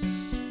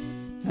blues.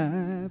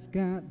 I've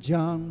got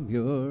John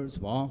Muir's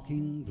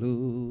walking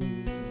blues.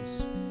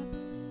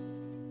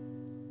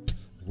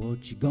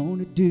 What you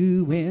gonna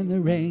do when the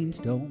rains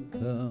don't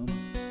come?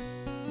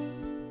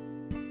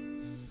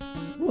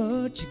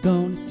 What you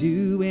gonna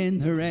do when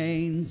the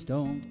rains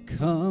don't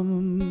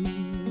come?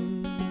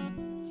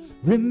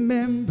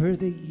 Remember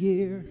the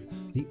year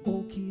the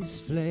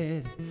Okies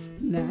fled.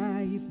 Now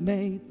you've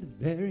made the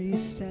very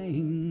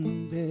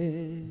same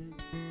bed.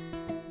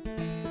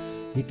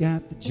 You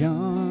got the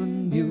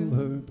John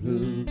Muir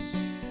blues.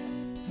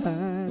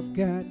 I've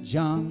got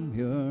John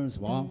Muir's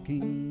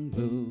walking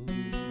blues.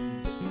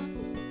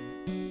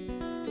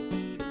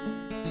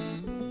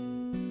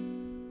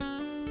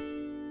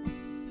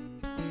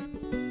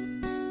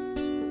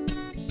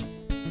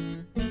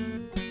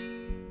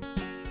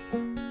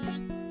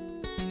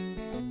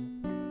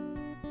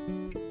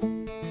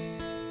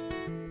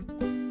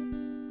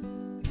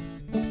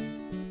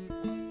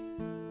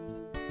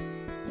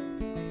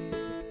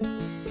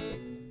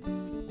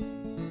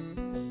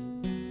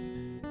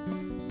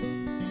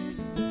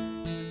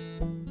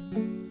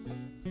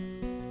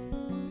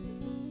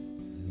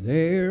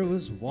 There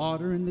was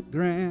water in the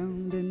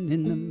ground and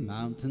in the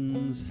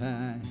mountains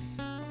high.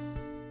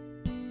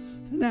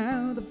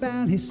 Now the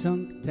valley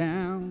sunk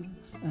down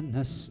and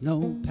the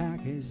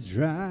snowpack is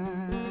dry.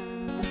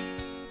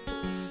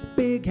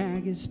 Big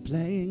Hag is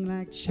playing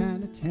like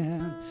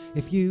Chinatown.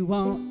 If you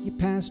want your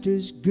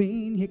pastures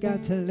green, you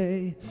got to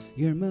lay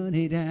your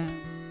money down.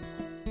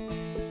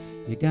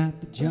 You got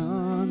the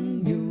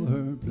John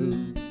Muir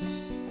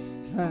blues.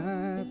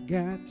 I've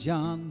got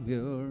John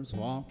Muir's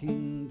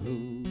walking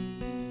blues.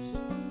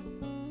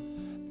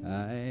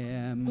 I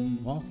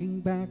am walking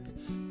back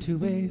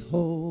to a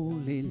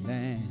holy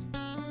land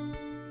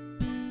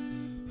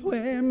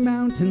where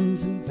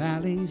mountains and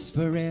valleys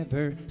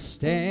forever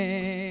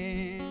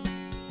stand.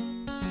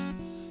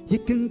 You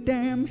can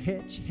damn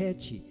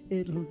hedgy,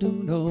 it'll do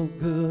no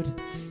good.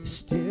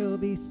 Still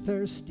be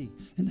thirsty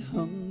and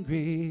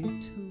hungry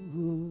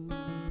too.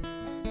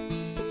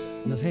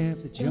 You'll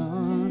have the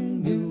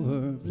John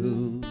Muir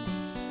blues.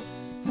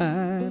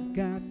 I've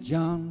got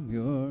John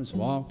Muir's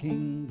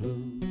walking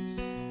blues.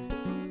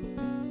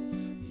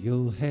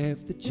 You'll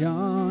have the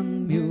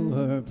John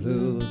Muir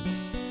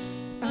blues.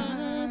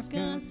 I've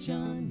got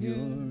John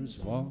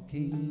Muir's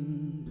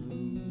walking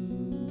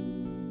blues.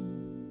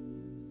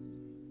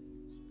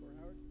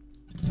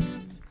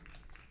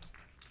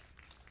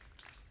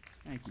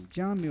 Thank you.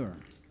 John Muir.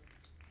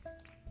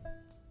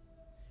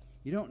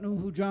 You don't know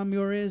who John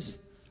Muir is?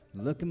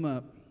 Look him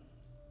up.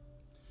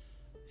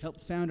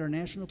 Helped found our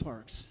national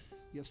parks.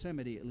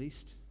 Yosemite, at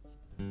least.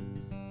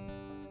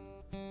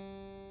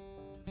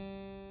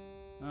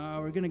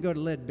 We're going to go to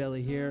Lead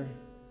Belly here,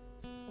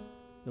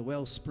 the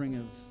wellspring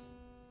of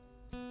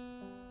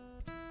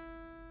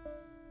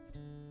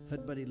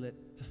Hud Buddy Lit.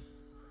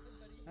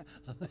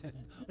 What did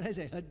I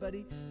say, Hud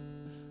Buddy?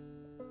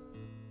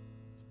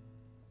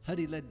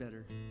 Huddy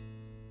Ledbetter.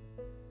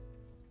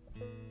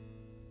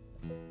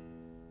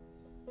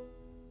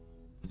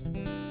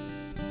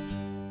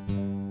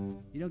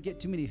 You don't get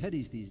too many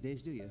Huddies these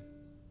days, do you?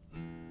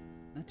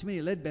 Not too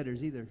many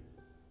Ledbetters either.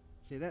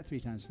 Say that 3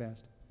 times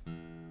fast.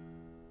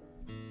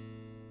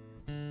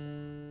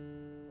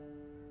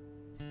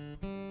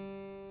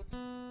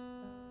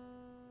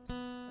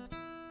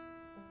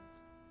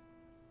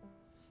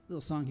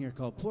 Little song here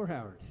called Poor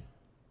Howard.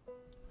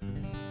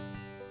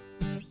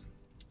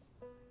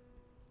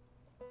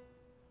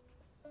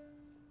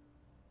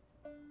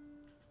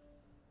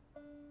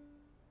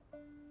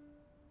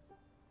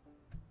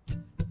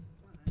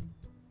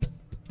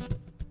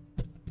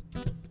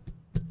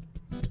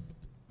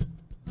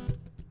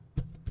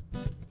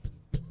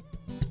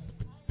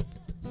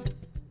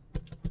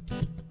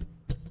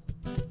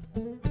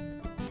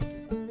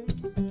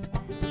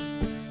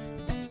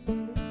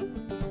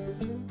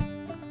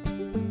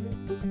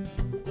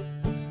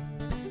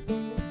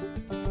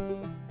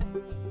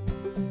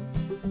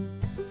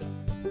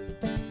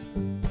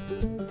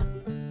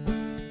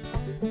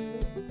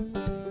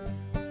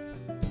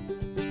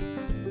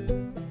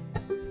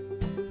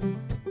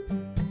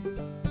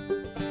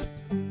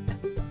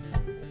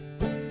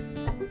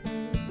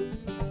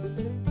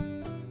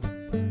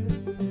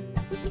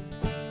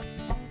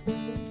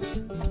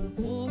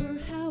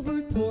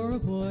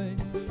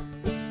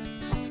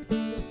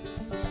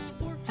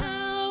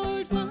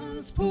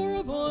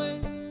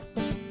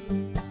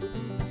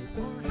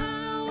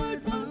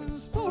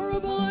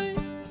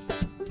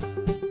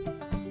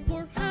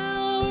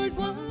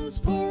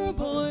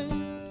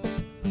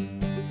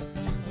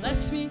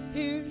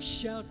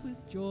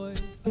 Joy.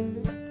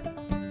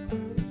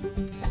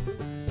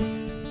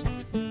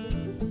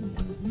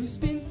 Who's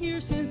been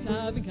here since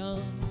I've been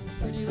gone?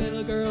 Pretty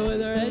little girl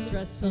with her red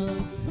dress on.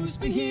 Who's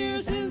been here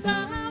since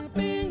I've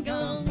been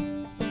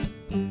gone?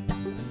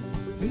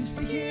 Who's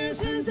been here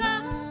since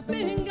I've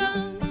been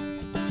gone?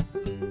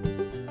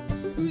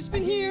 Who's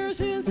been here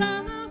since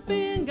I've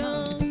been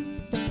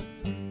gone?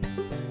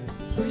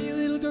 Pretty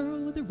little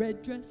girl with a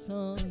red dress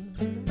on.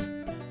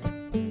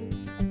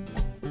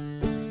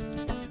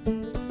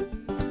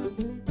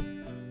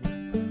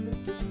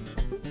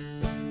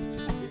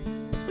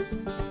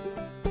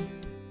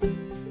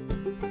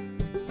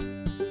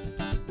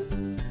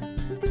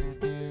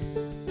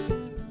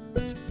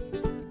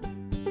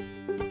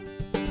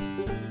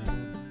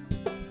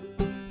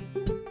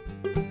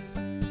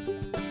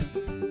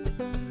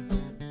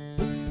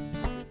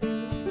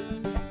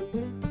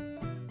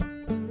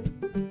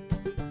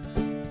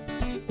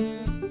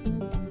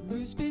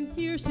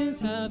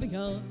 Since I've been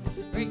gone,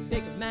 great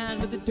big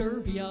man with a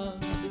derby on.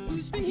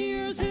 Who's been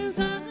here since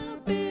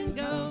I've been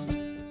gone?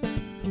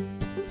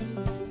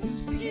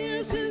 Who's been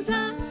here since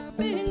I've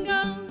been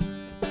gone?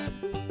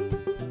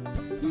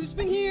 Who's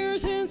been here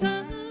since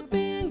I've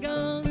been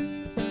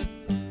gone?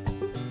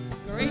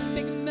 Great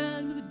big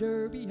man with a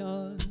derby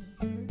on.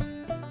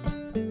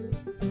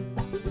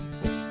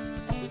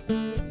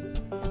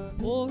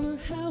 Poor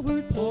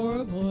Howard,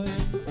 poor boy.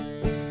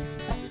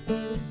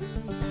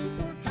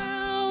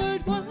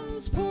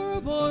 Poor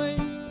boy,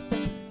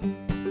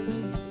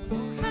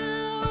 poor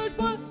Howard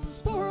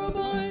was poor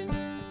boy.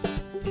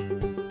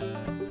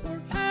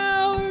 Poor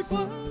Howard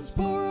was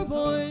poor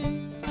boy.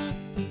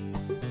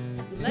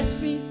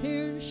 Left me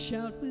here to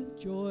shout with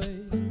joy.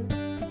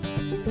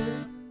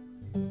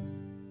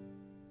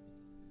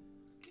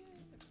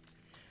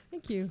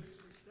 Thank you.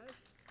 I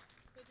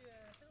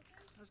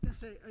was going to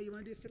say, you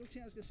want to do a fiddle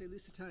tune? I was going to say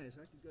Lusitania,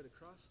 so I could go to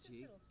cross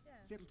G.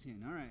 Fiddle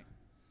tune, all right.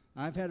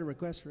 I've had a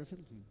request for a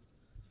fiddle tune.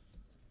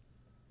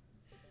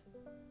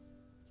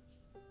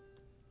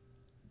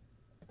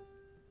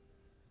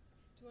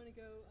 Do you want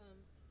to go,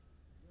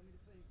 You want me to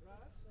play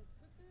brass? like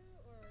cuckoo,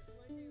 or do you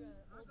want to do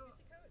Old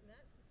Greasy Coat and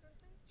that sort of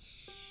thing?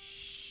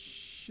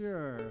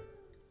 Sure.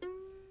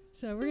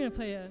 So we're going to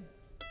play a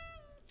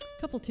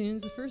couple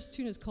tunes. The first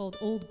tune is called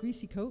Old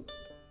Greasy Coat,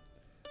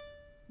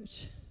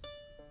 which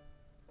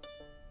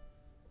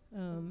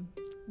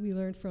we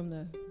learned from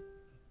the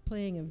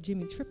playing of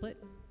Jimmy Triplett.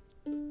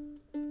 And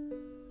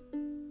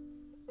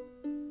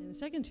the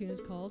second tune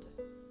is called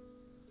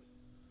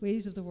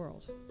Ways of the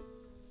World.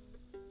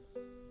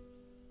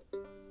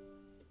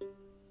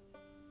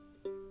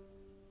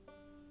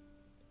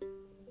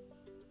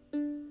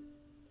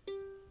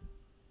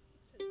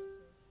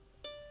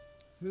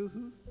 Who?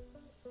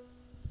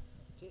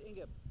 To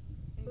Ingham.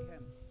 To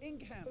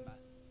Ingham.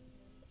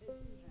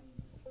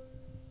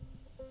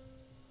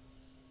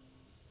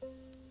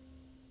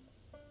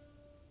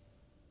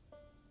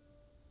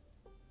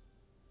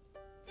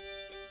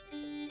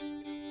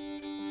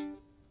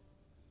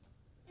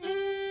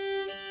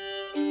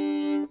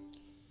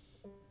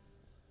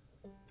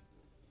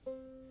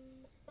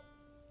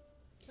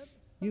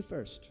 You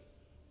first.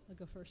 I'll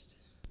go first.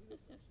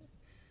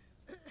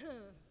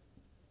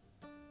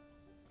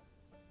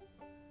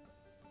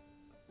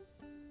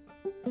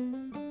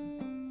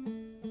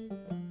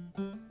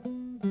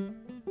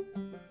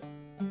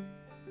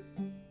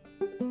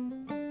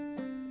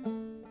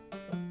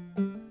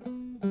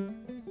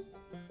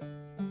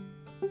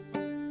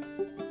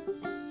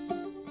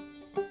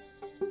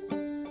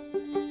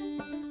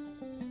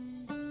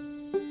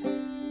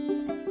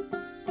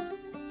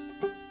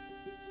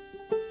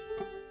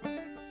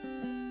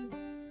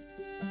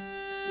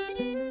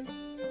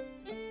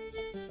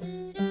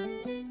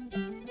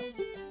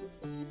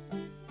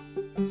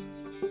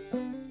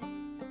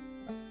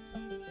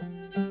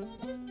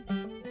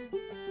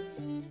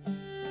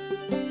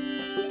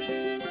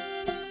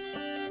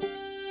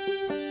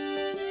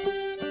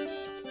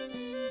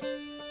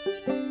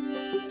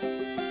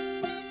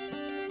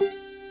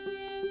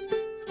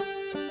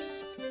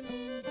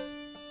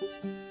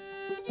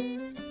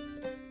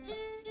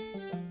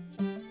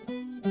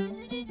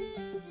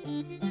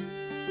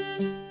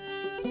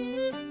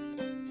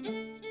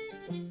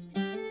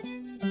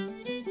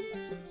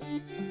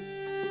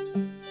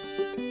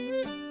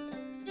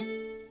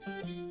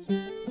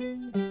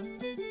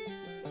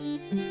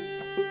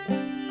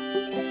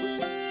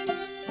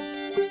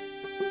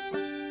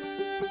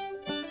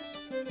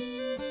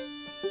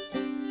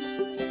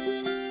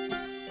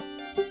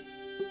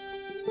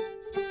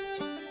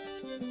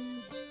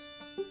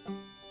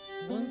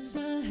 Once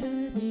I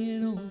had me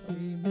an old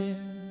gray mare,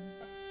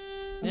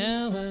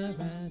 now I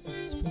ride the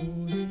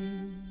spoiler.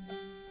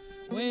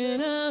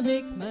 When I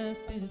make my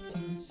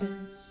 15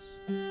 cents,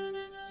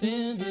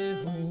 send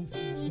it home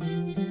to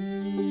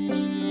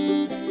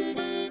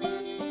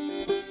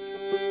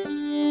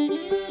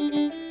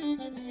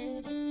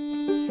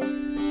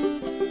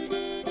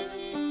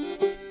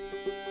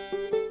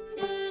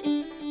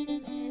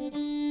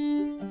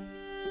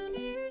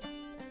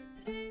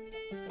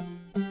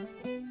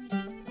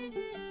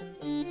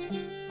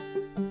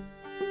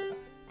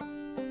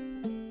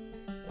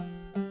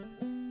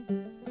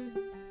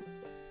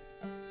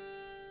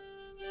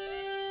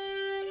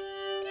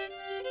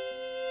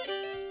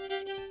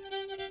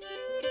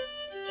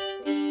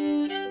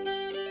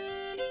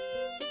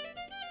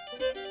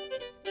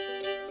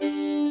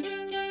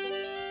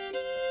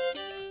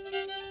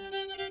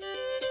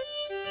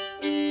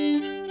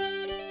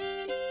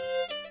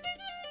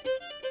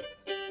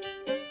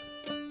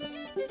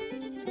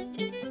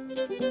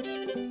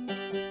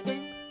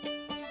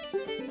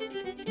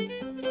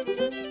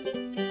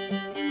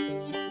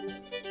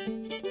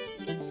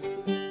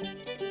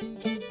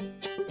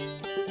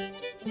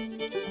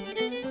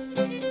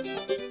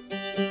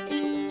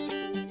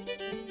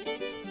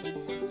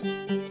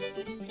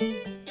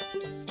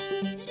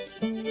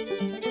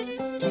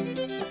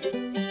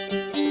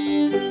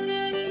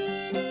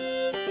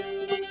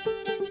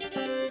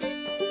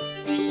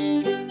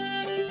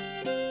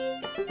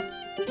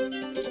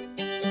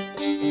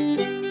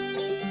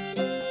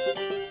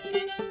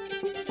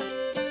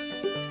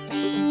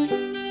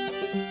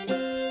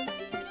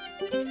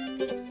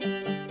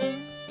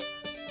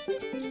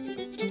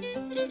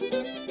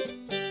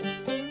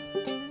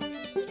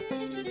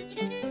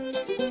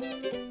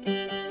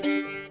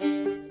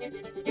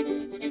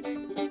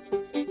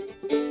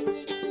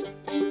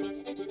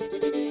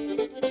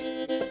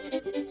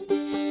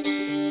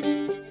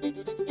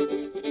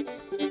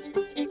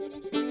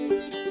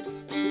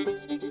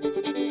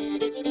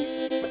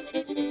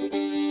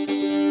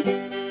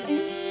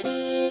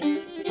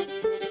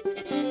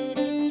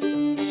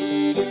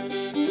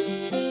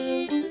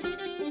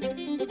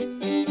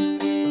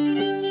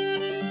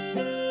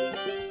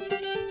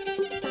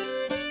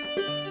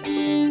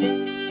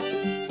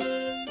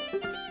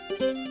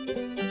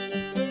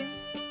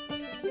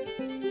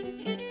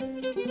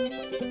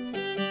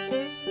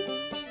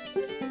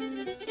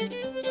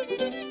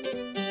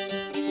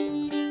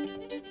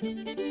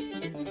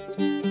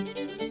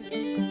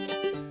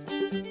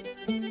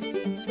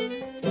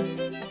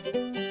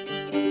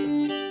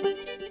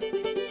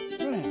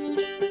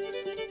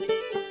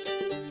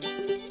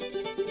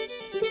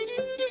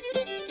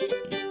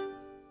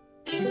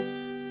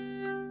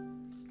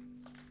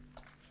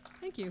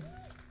Thank you. And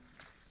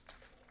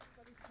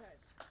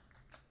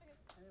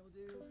then we'll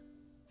do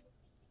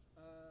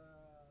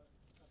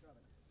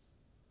Robin.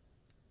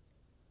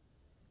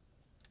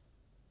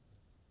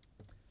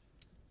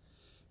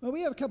 Well,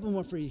 we have a couple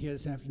more for you here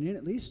this afternoon,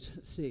 at least.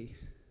 Let's see.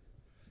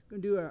 I'm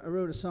going to do I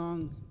wrote a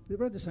song. We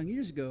wrote this song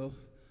years ago.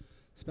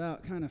 It's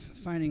about kind of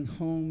finding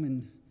home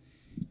and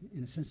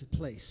in a sense of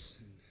place.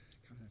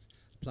 It kind of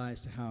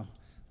applies to how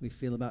we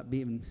feel about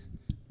being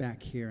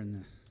back here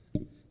in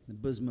the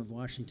bosom of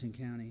Washington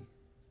County.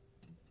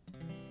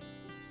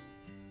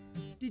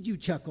 Did you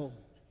chuckle?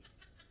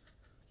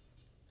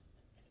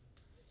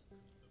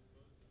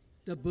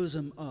 The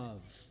bosom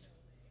of.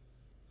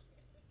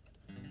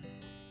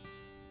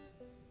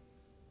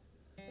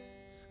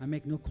 I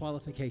make no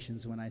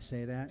qualifications when I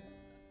say that.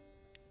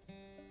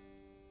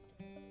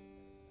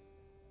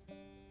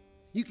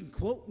 You can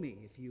quote me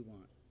if you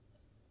want.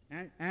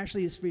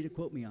 Ashley is free to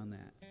quote me on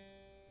that.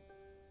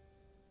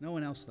 No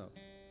one else, though.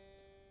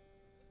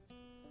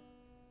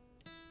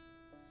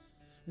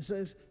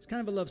 It's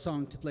kind of a love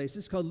song to play. This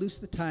is called Loose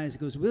the Ties. It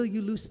goes, will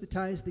you loose the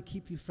ties that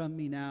keep you from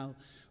me now?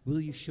 Will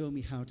you show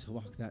me how to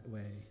walk that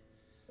way?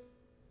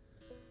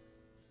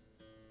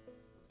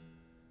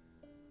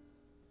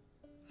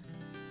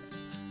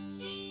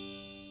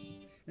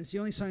 And it's the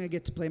only song I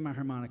get to play my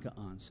harmonica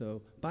on.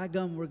 So, by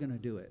gum, we're going to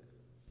do it.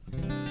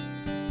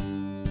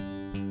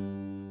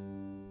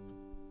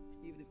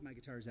 Even if my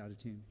guitar's out of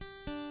tune.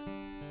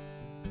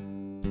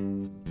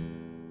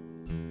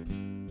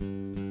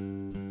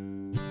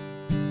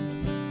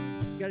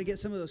 Got to get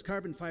some of those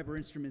carbon fiber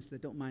instruments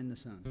that don't mind the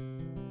sun.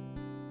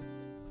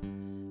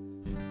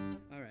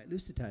 All right,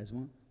 loose the ties.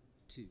 1,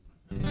 2.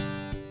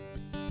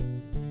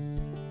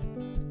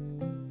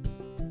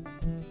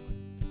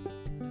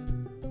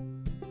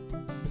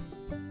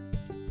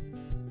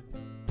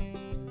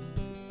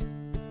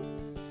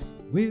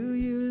 Will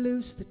you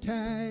loose the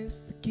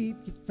ties that keep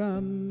you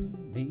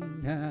from me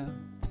now?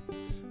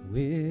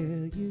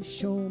 Will you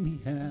show me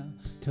how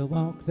to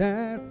walk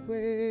that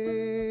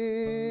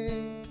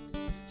way?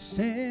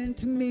 Send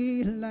to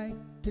me the light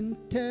and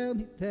tell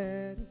me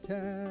that the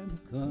time will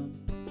come.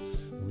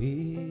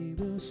 We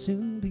will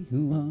soon be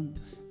one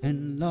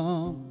and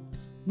long,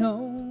 no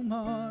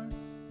more,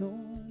 no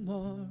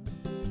more.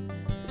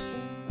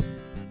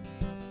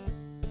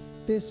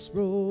 This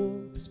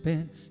road has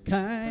been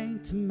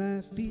kind to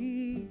my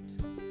feet.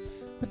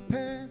 The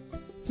path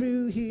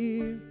through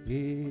here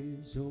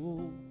is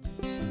old.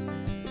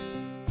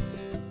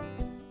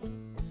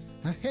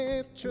 I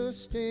have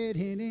trusted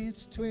in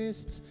its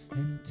twists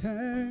and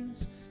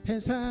turns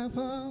as I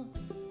walk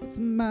with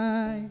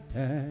my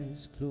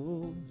eyes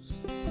closed.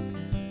 I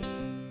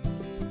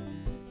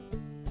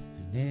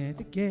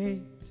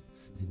navigate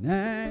the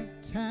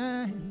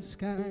nighttime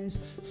skies,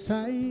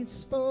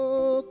 sights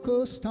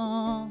focused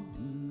on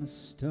the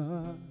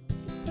star.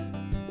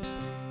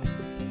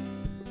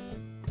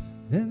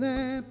 Then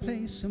that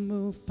place I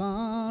move,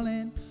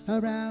 falling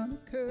around a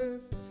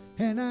curve,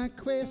 and I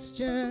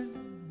question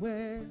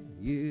where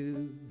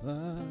you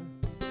are.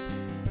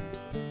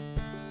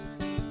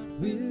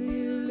 Will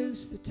you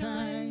loose the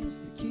ties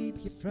that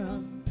keep you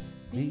from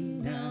me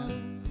now?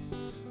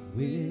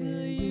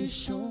 Will you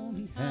show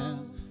me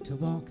how to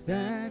walk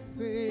that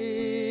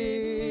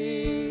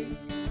way?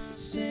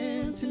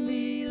 Send to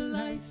me a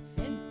light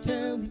and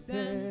tell me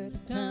that the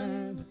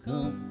time will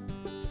come.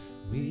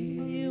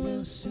 We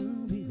will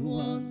soon be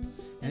one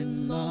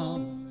and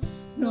long,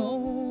 no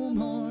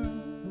more,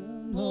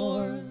 no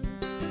more.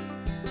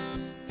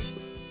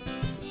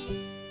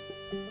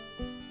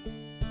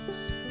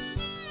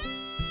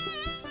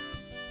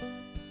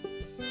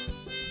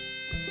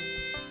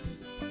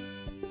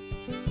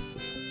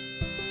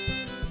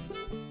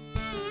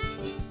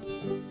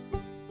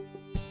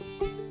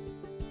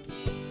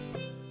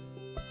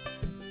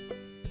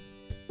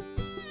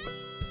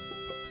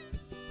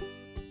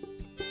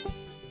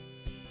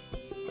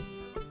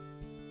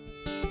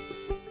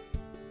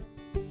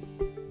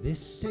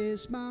 This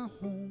is my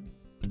home.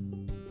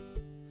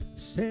 I've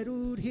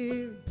settled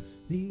here,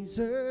 these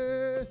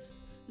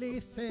earthly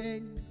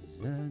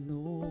things I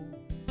know.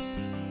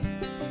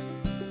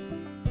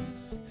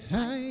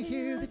 I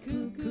hear the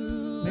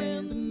cuckoo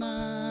and the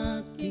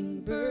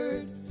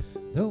mockingbird,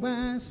 though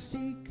I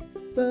seek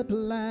the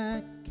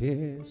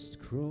blackest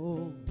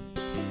crow.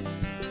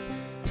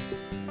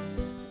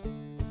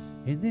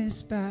 In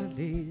this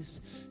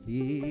valley's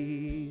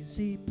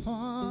easy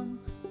pond,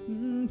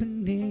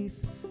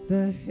 beneath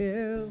the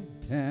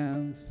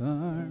Hilltown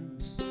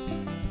Farms,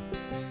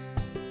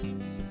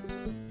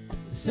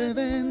 the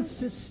 7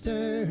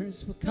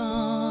 sisters will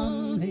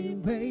calmly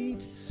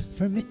wait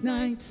for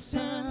midnight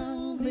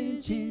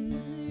sandwich in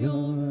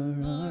your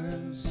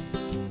arms.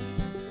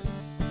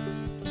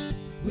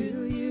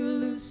 Will you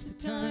loose the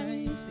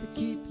ties that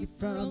keep you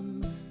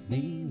from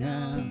me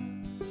now?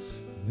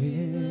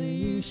 Will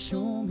you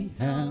show me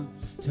how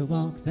to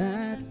walk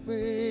that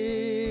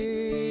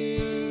way?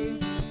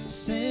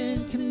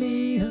 Send to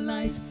me a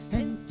light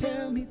and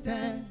tell me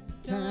that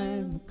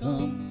time will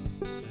come.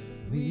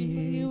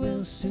 We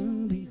will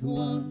soon be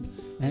one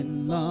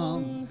and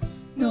long,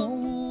 no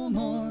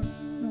more,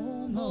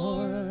 no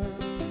more.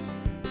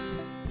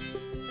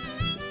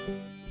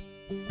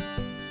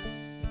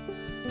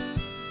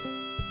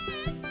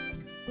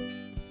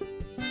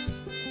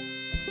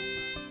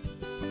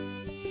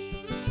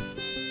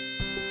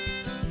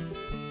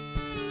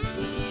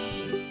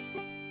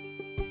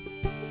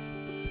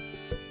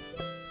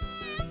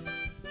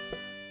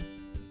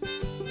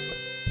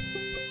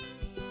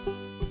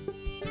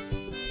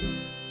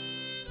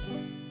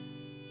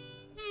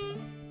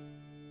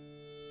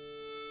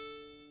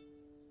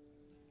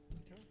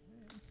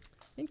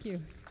 Thank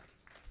you.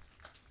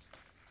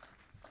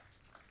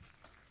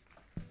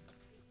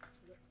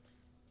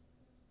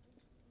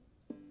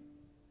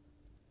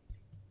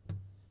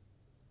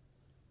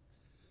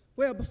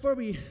 Well, before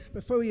we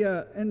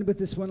end with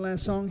this one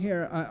last song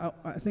here,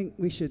 I think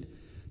we should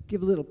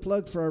give a little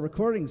plug for our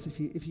recordings.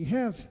 If you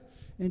have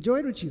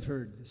enjoyed what you've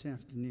heard this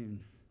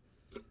afternoon,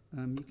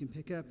 you can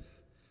pick up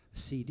a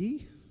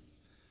CD.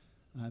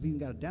 I've even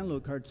got a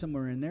download card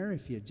somewhere in there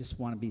if you just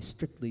want to be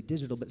strictly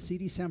digital, but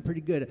CDs sound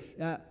pretty good.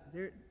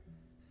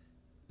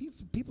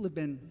 People have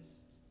been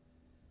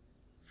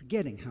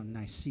forgetting how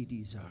nice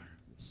CDs are.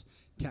 This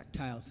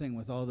tactile thing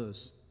with all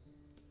those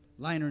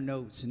liner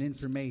notes and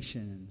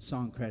information and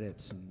song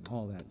credits and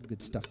all that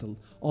good stuff,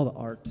 all the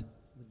art,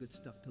 the good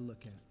stuff to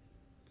look at.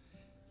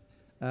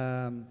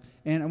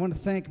 And I want to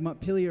thank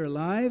Montpelier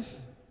Live.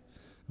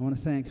 I want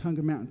to thank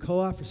Hunger Mountain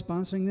Co-op for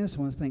sponsoring this. I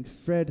want to thank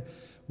Fred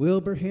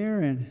Wilbur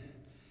here, and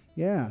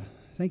yeah,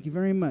 thank you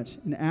very much.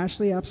 And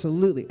Ashley,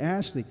 absolutely.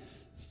 Ashley,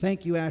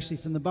 thank you, Ashley,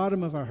 from the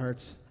bottom of our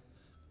hearts.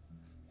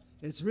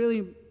 It's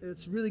really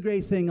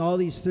great thing all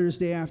these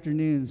Thursday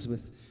afternoons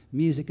with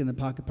music in the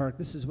Pocket Park.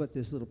 This is what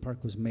this little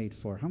park was made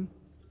for, huh?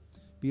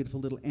 Beautiful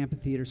little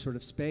amphitheater sort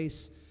of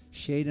space,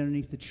 shade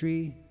underneath the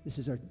tree. This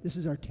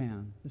is our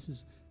town. This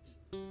is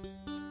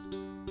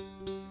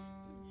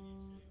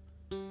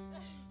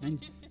and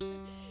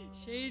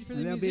shade for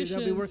the they'll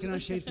musicians. be working on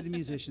shade for the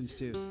musicians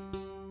too.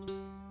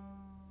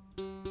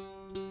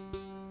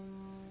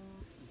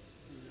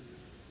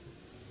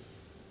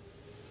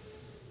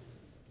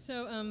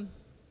 So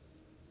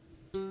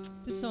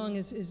this song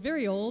is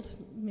very old,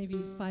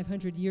 maybe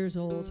 500 years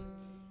old,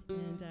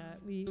 and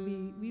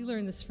we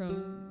learned this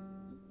from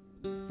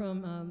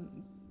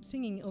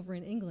singing over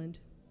in England.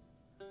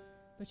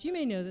 But you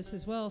may know this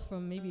as well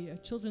from maybe a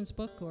children's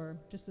book, or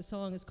just the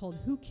song is called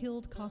 "Who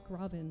Killed Cock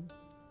Robin?"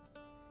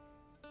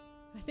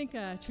 I think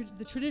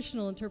the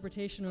traditional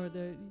interpretation, or at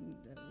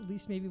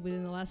least maybe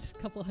within the last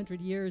couple hundred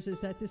years, is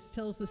that this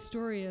tells the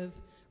story of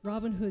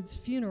Robin Hood's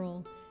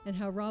funeral and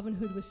how Robin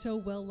Hood was so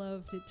well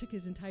loved it took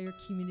his entire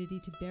community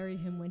to bury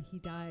him when he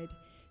died.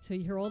 So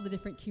you hear all the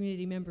different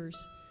community members,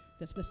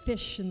 the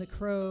fish and the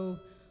crow,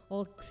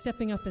 all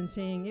stepping up and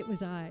saying, "It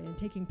was I," and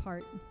taking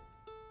part.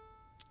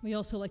 We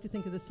also like to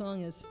think of the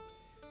song as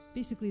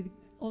basically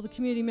all the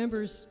community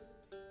members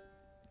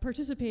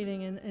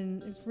participating,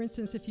 and for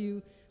instance,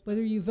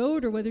 whether you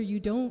vote or whether you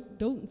don't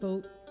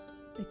vote,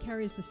 it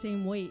carries the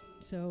same weight.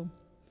 So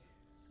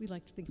we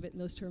like to think of it in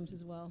those terms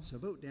as well. So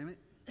vote, damn it.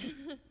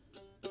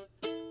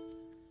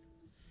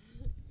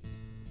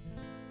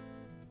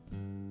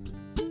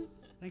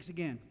 Thanks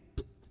again.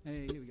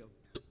 Hey, here we go.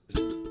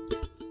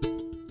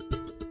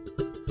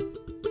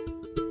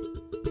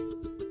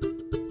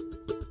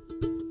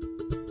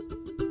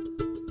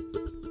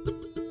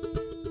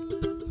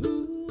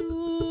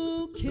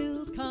 Who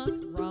killed Cock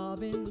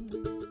Robin?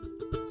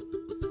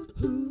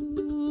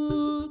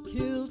 Who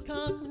killed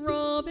Cock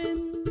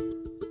Robin?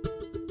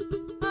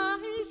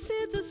 I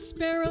said the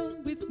sparrow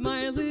with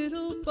my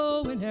little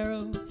bow and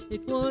arrow.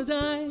 It was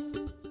I,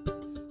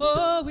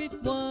 oh,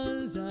 it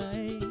was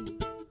I.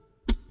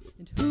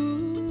 And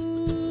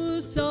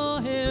who saw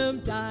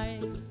him die?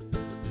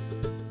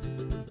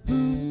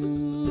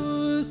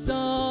 Who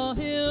saw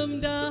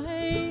him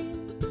die?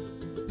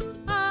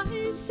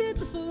 I said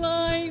the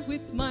fly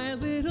with my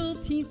little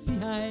teensy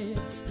eye.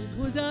 It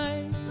was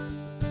I,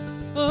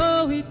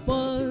 oh, it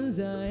was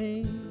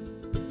I.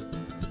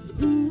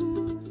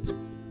 Who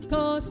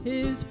caught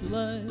his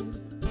blood?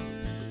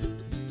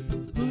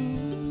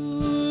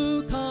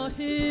 Who caught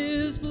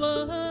his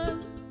blood?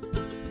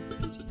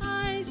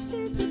 I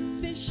said the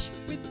fish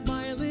with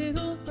my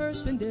little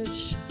earthen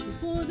dish.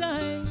 It was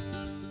I,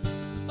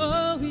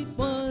 oh, it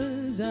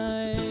was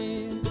I.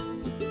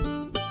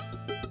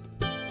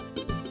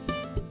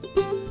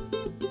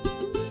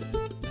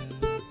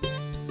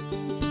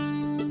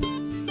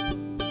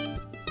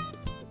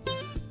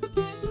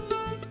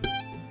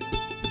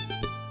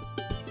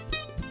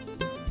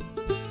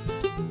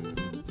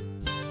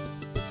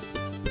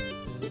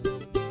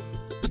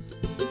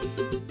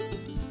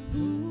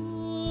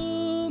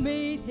 Who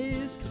made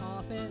his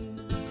coffin?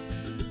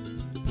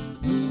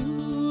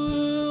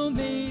 Who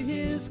made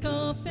his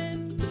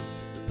coffin?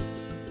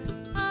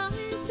 I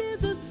said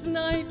the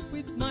snipe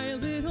with my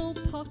little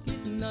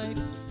pocket knife.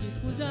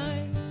 It was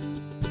I,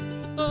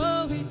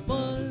 oh, it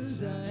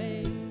was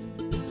I.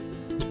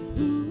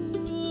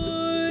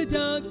 Who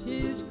dug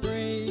his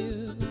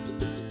grave?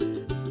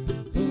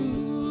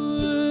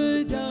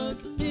 Who dug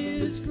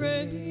his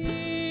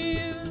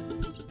grave?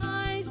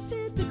 I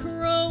said the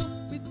crow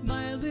with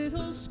my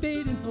little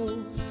spade and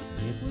hoe.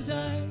 It was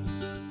I,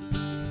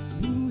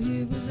 ooh,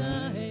 it was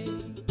I.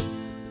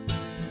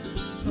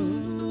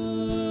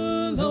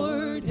 Who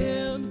lowered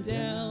him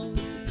down?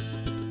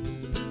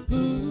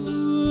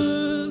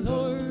 Who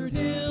lowered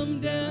him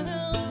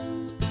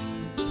down?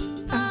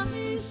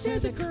 I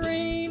said the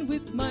crane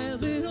with my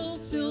little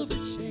silver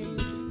chain.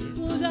 It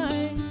was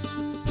I,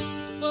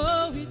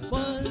 oh, it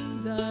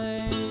was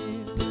I.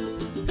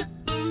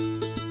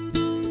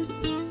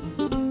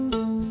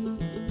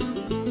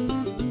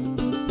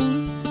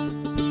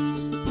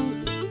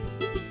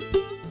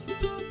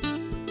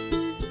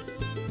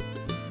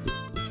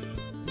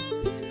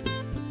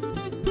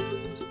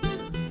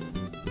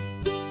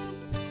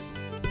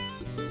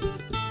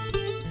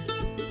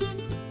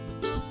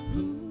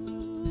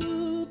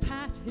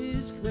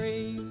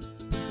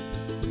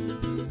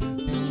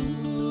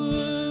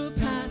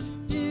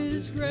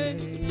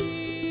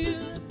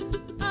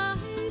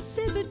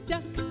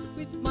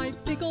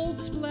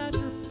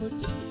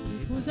 Splatterfoot.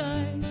 It was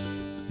I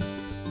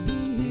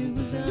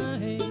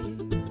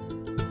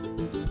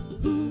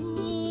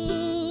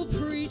who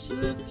preached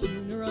the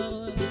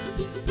funeral.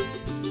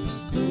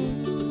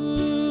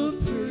 Who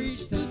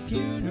preached the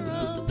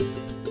funeral?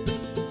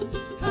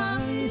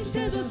 I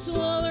said the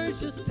swaller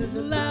just as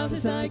loud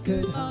as I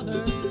could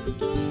holler.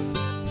 It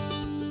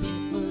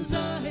was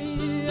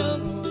I,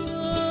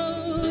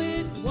 oh,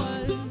 it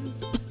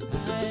was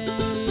I.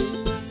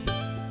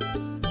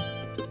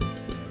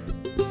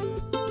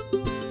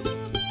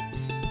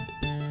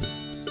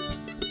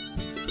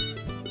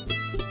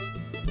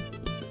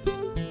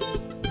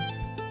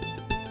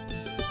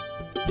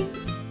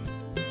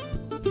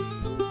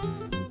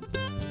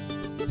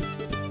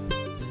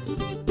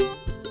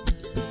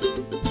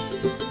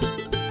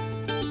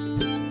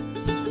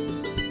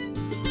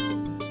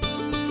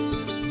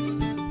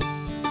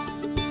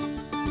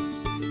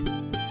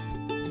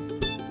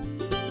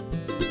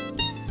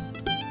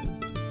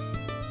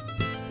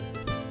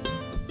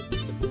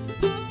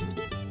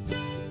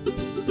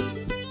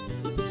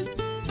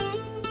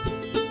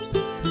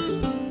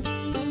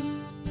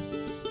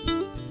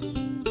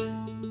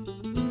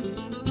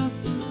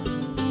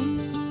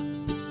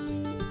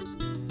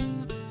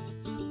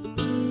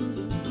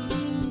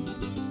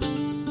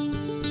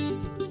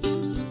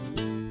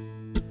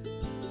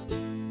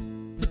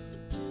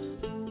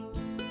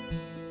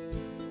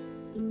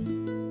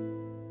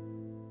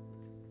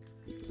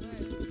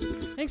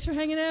 Thanks for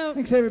hanging out.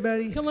 Thanks,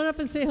 everybody. Come on up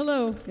and say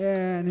hello.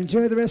 Yeah, and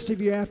enjoy the rest of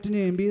your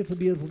afternoon. Beautiful,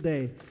 beautiful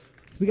day.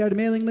 We got a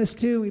mailing list,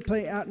 too. We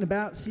play out and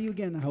about. See you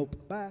again, I hope.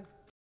 Bye.